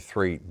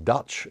 2023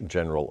 Dutch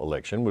general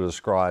election were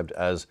described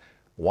as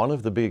one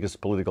of the biggest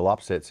political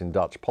upsets in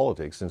Dutch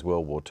politics since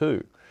World War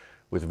II,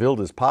 with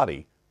Wilders'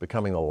 party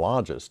becoming the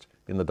largest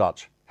in the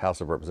Dutch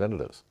House of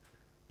Representatives.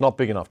 Not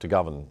big enough to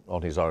govern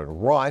on his own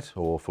right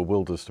or for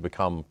Wilders to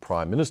become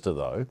Prime Minister,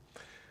 though.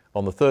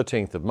 On the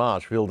 13th of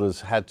March,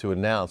 Wilders had to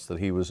announce that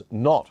he was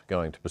not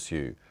going to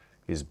pursue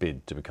his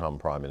bid to become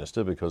Prime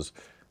Minister because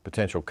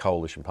potential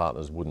coalition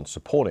partners wouldn't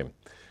support him.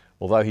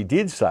 Although he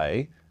did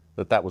say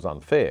that that was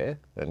unfair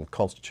and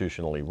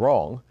constitutionally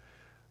wrong.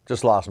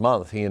 Just last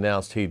month, he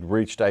announced he'd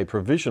reached a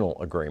provisional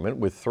agreement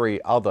with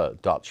 3 other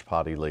Dutch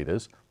party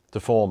leaders to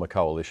form a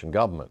coalition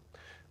government,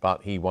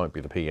 but he won't be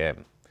the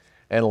PM.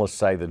 Analysts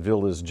say that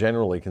Wilders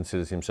generally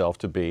considers himself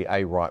to be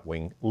a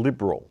right-wing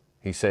liberal.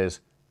 He says,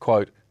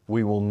 quote,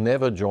 "We will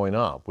never join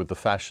up with the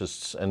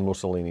fascists and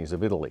Mussolinis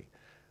of Italy.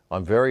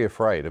 I'm very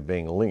afraid of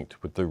being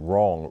linked with the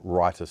wrong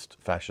rightist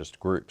fascist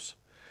groups."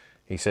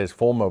 He says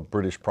former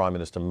British Prime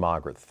Minister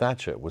Margaret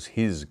Thatcher was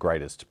his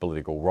greatest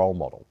political role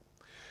model.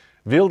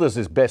 Wilders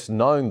is best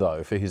known,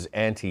 though, for his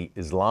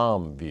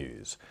anti-Islam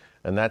views,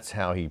 and that's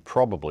how he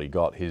probably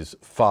got his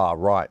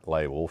far-right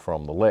label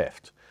from the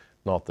left.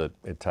 Not that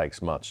it takes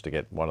much to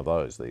get one of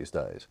those these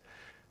days.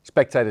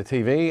 Spectator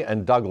TV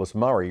and Douglas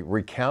Murray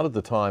recounted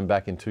the time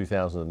back in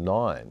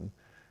 2009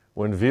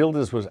 when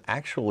Wilders was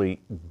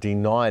actually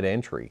denied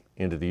entry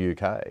into the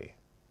UK.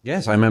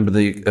 Yes, I remember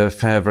the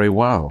affair very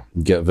well.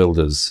 Geert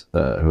Wilders,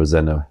 who was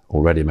then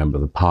already a member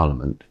of the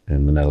Parliament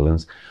in the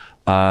Netherlands,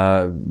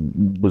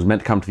 was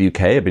meant to come to the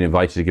UK, had been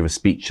invited to give a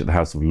speech at the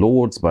House of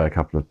Lords by a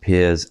couple of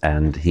peers,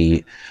 and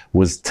he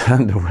was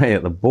turned away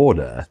at the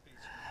border.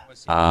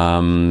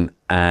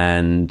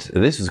 And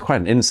this was quite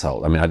an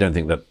insult. I mean, I don't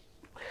think that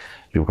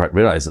people quite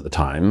realised at the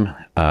time.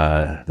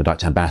 The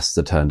Dutch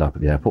ambassador turned up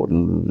at the airport,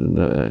 and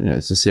you know,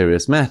 it's a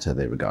serious matter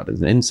they regard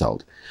as an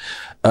insult.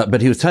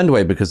 But he was turned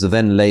away because the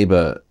then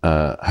Labour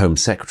Home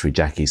Secretary,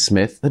 Jackie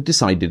Smith, had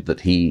decided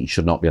that he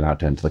should not be allowed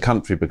to enter the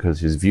country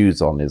because his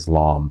views on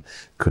Islam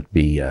could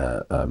be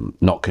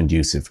not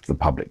conducive to the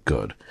public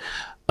good.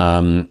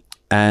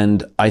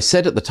 And I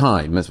said at the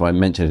time, that's why I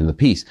mentioned it in the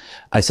piece,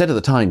 I said at the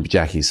time to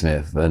Jackie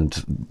Smith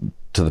and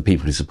to the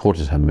people who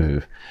supported her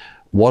move,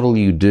 what'll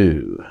you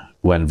do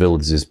when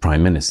Wilders is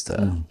Prime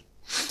Minister?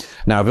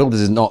 Now,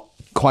 Wilders is not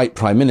quite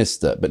Prime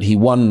Minister, but he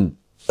won,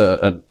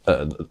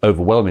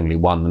 overwhelmingly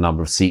won the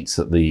number of seats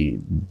at the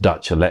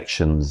Dutch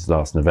elections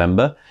last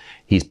November.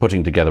 He's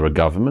putting together a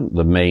government.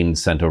 The main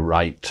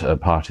centre-right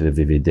party,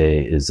 the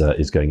VVD,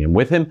 is going in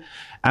with him.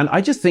 And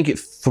I just think it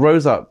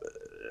throws up,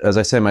 as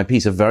I say in my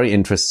piece, a very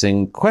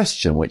interesting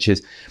question, which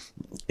is,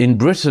 in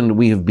Britain,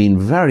 we have been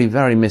very,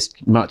 very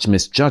much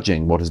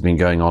misjudging what has been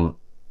going on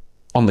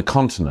the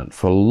continent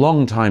for a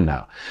long time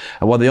now.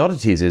 And one of the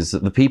oddities is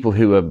that the people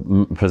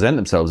who present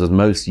themselves as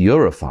most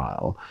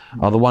Europhile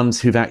are the ones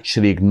who've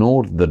actually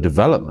ignored the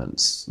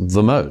developments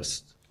the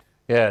most.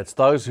 Yeah, it's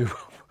those who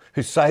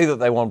say that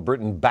they want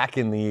Britain back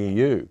in the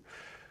EU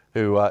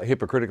who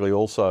hypocritically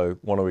also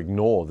want to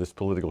ignore this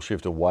political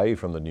shift away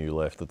from the new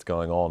left that's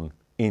going on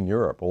in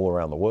Europe, all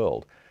around the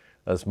world,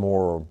 as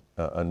more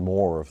and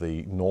more of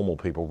the normal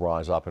people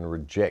rise up and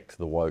reject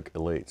the woke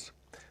elites.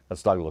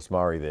 That's Douglas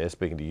Murray there,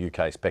 speaking to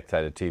UK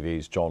Spectator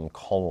TV's John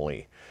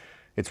Connolly.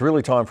 It's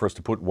really time for us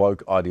to put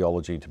woke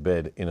ideology to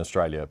bed in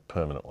Australia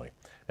permanently,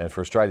 and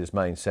for Australia's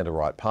main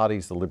centre-right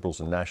parties, the Liberals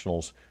and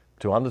Nationals,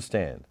 to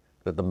understand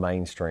that the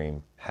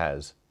mainstream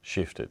has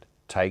shifted.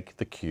 Take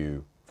the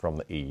cue from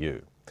the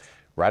EU.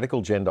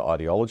 Radical gender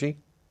ideology,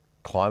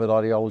 climate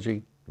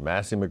ideology,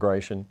 mass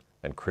immigration,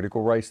 and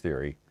critical race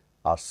theory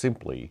are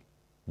simply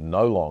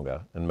no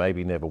longer, and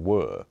maybe never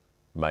were,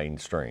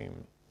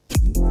 mainstream.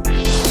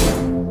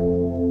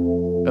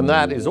 And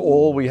that is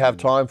all we have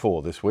time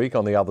for this week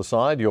on The Other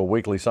Side, your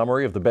weekly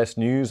summary of the best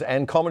news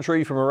and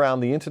commentary from around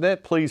the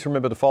internet. Please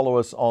remember to follow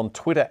us on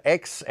Twitter,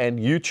 X and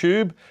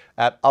YouTube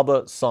at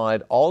Other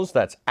Side Oz.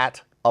 That's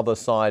at Other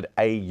Side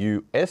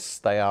AUS.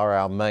 They are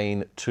our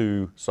main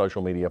two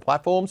social media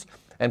platforms.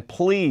 And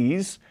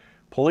please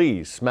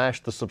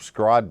smash the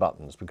subscribe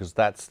buttons, because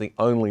that's the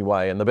only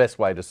way and the best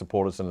way to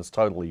support us, and it's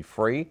totally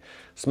free.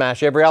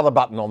 Smash every other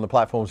button on the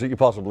platforms that you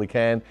possibly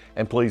can,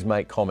 and please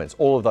make comments.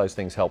 All of those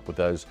things help with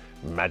those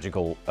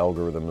magical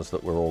algorithms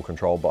that we're all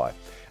controlled by.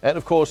 And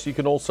of course, you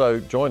can also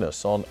join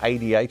us on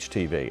ADH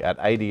TV at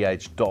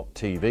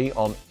adh.tv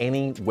on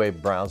any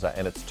web browser,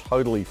 and it's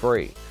totally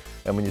free.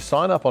 And when you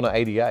sign up on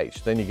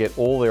ADH, then you get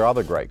all their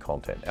other great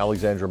content.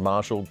 Alexandra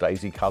Marshall,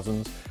 Daisy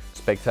Cousins,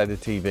 Spectator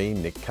TV,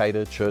 Nick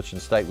Cater, Church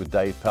and State with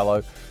Dave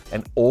Pello,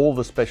 and all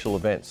the special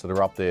events that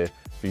are up there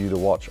for you to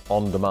watch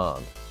on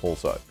demand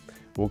also.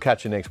 We'll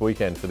catch you next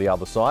weekend for The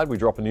Other Side. We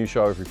drop a new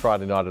show every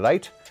Friday night at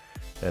 8.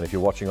 And if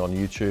you're watching on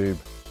YouTube,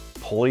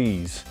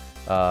 please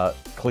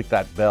click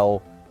that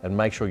bell and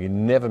make sure you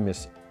never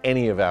miss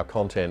any of our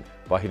content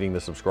by hitting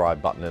the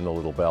subscribe button and the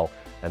little bell,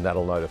 and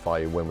that'll notify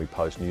you when we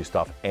post new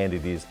stuff, and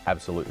it is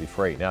absolutely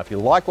free. Now, if you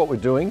like what we're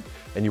doing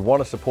and you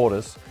want to support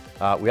us,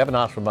 we haven't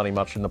asked for money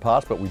much in the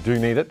past, but we do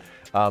need it.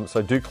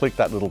 So do click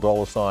that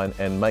little $sign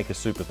and make a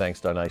super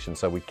thanks donation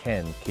so we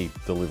can keep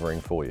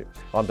delivering for you.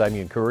 I'm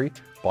Damien Curry.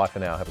 Bye for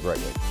now. Have a great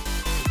week.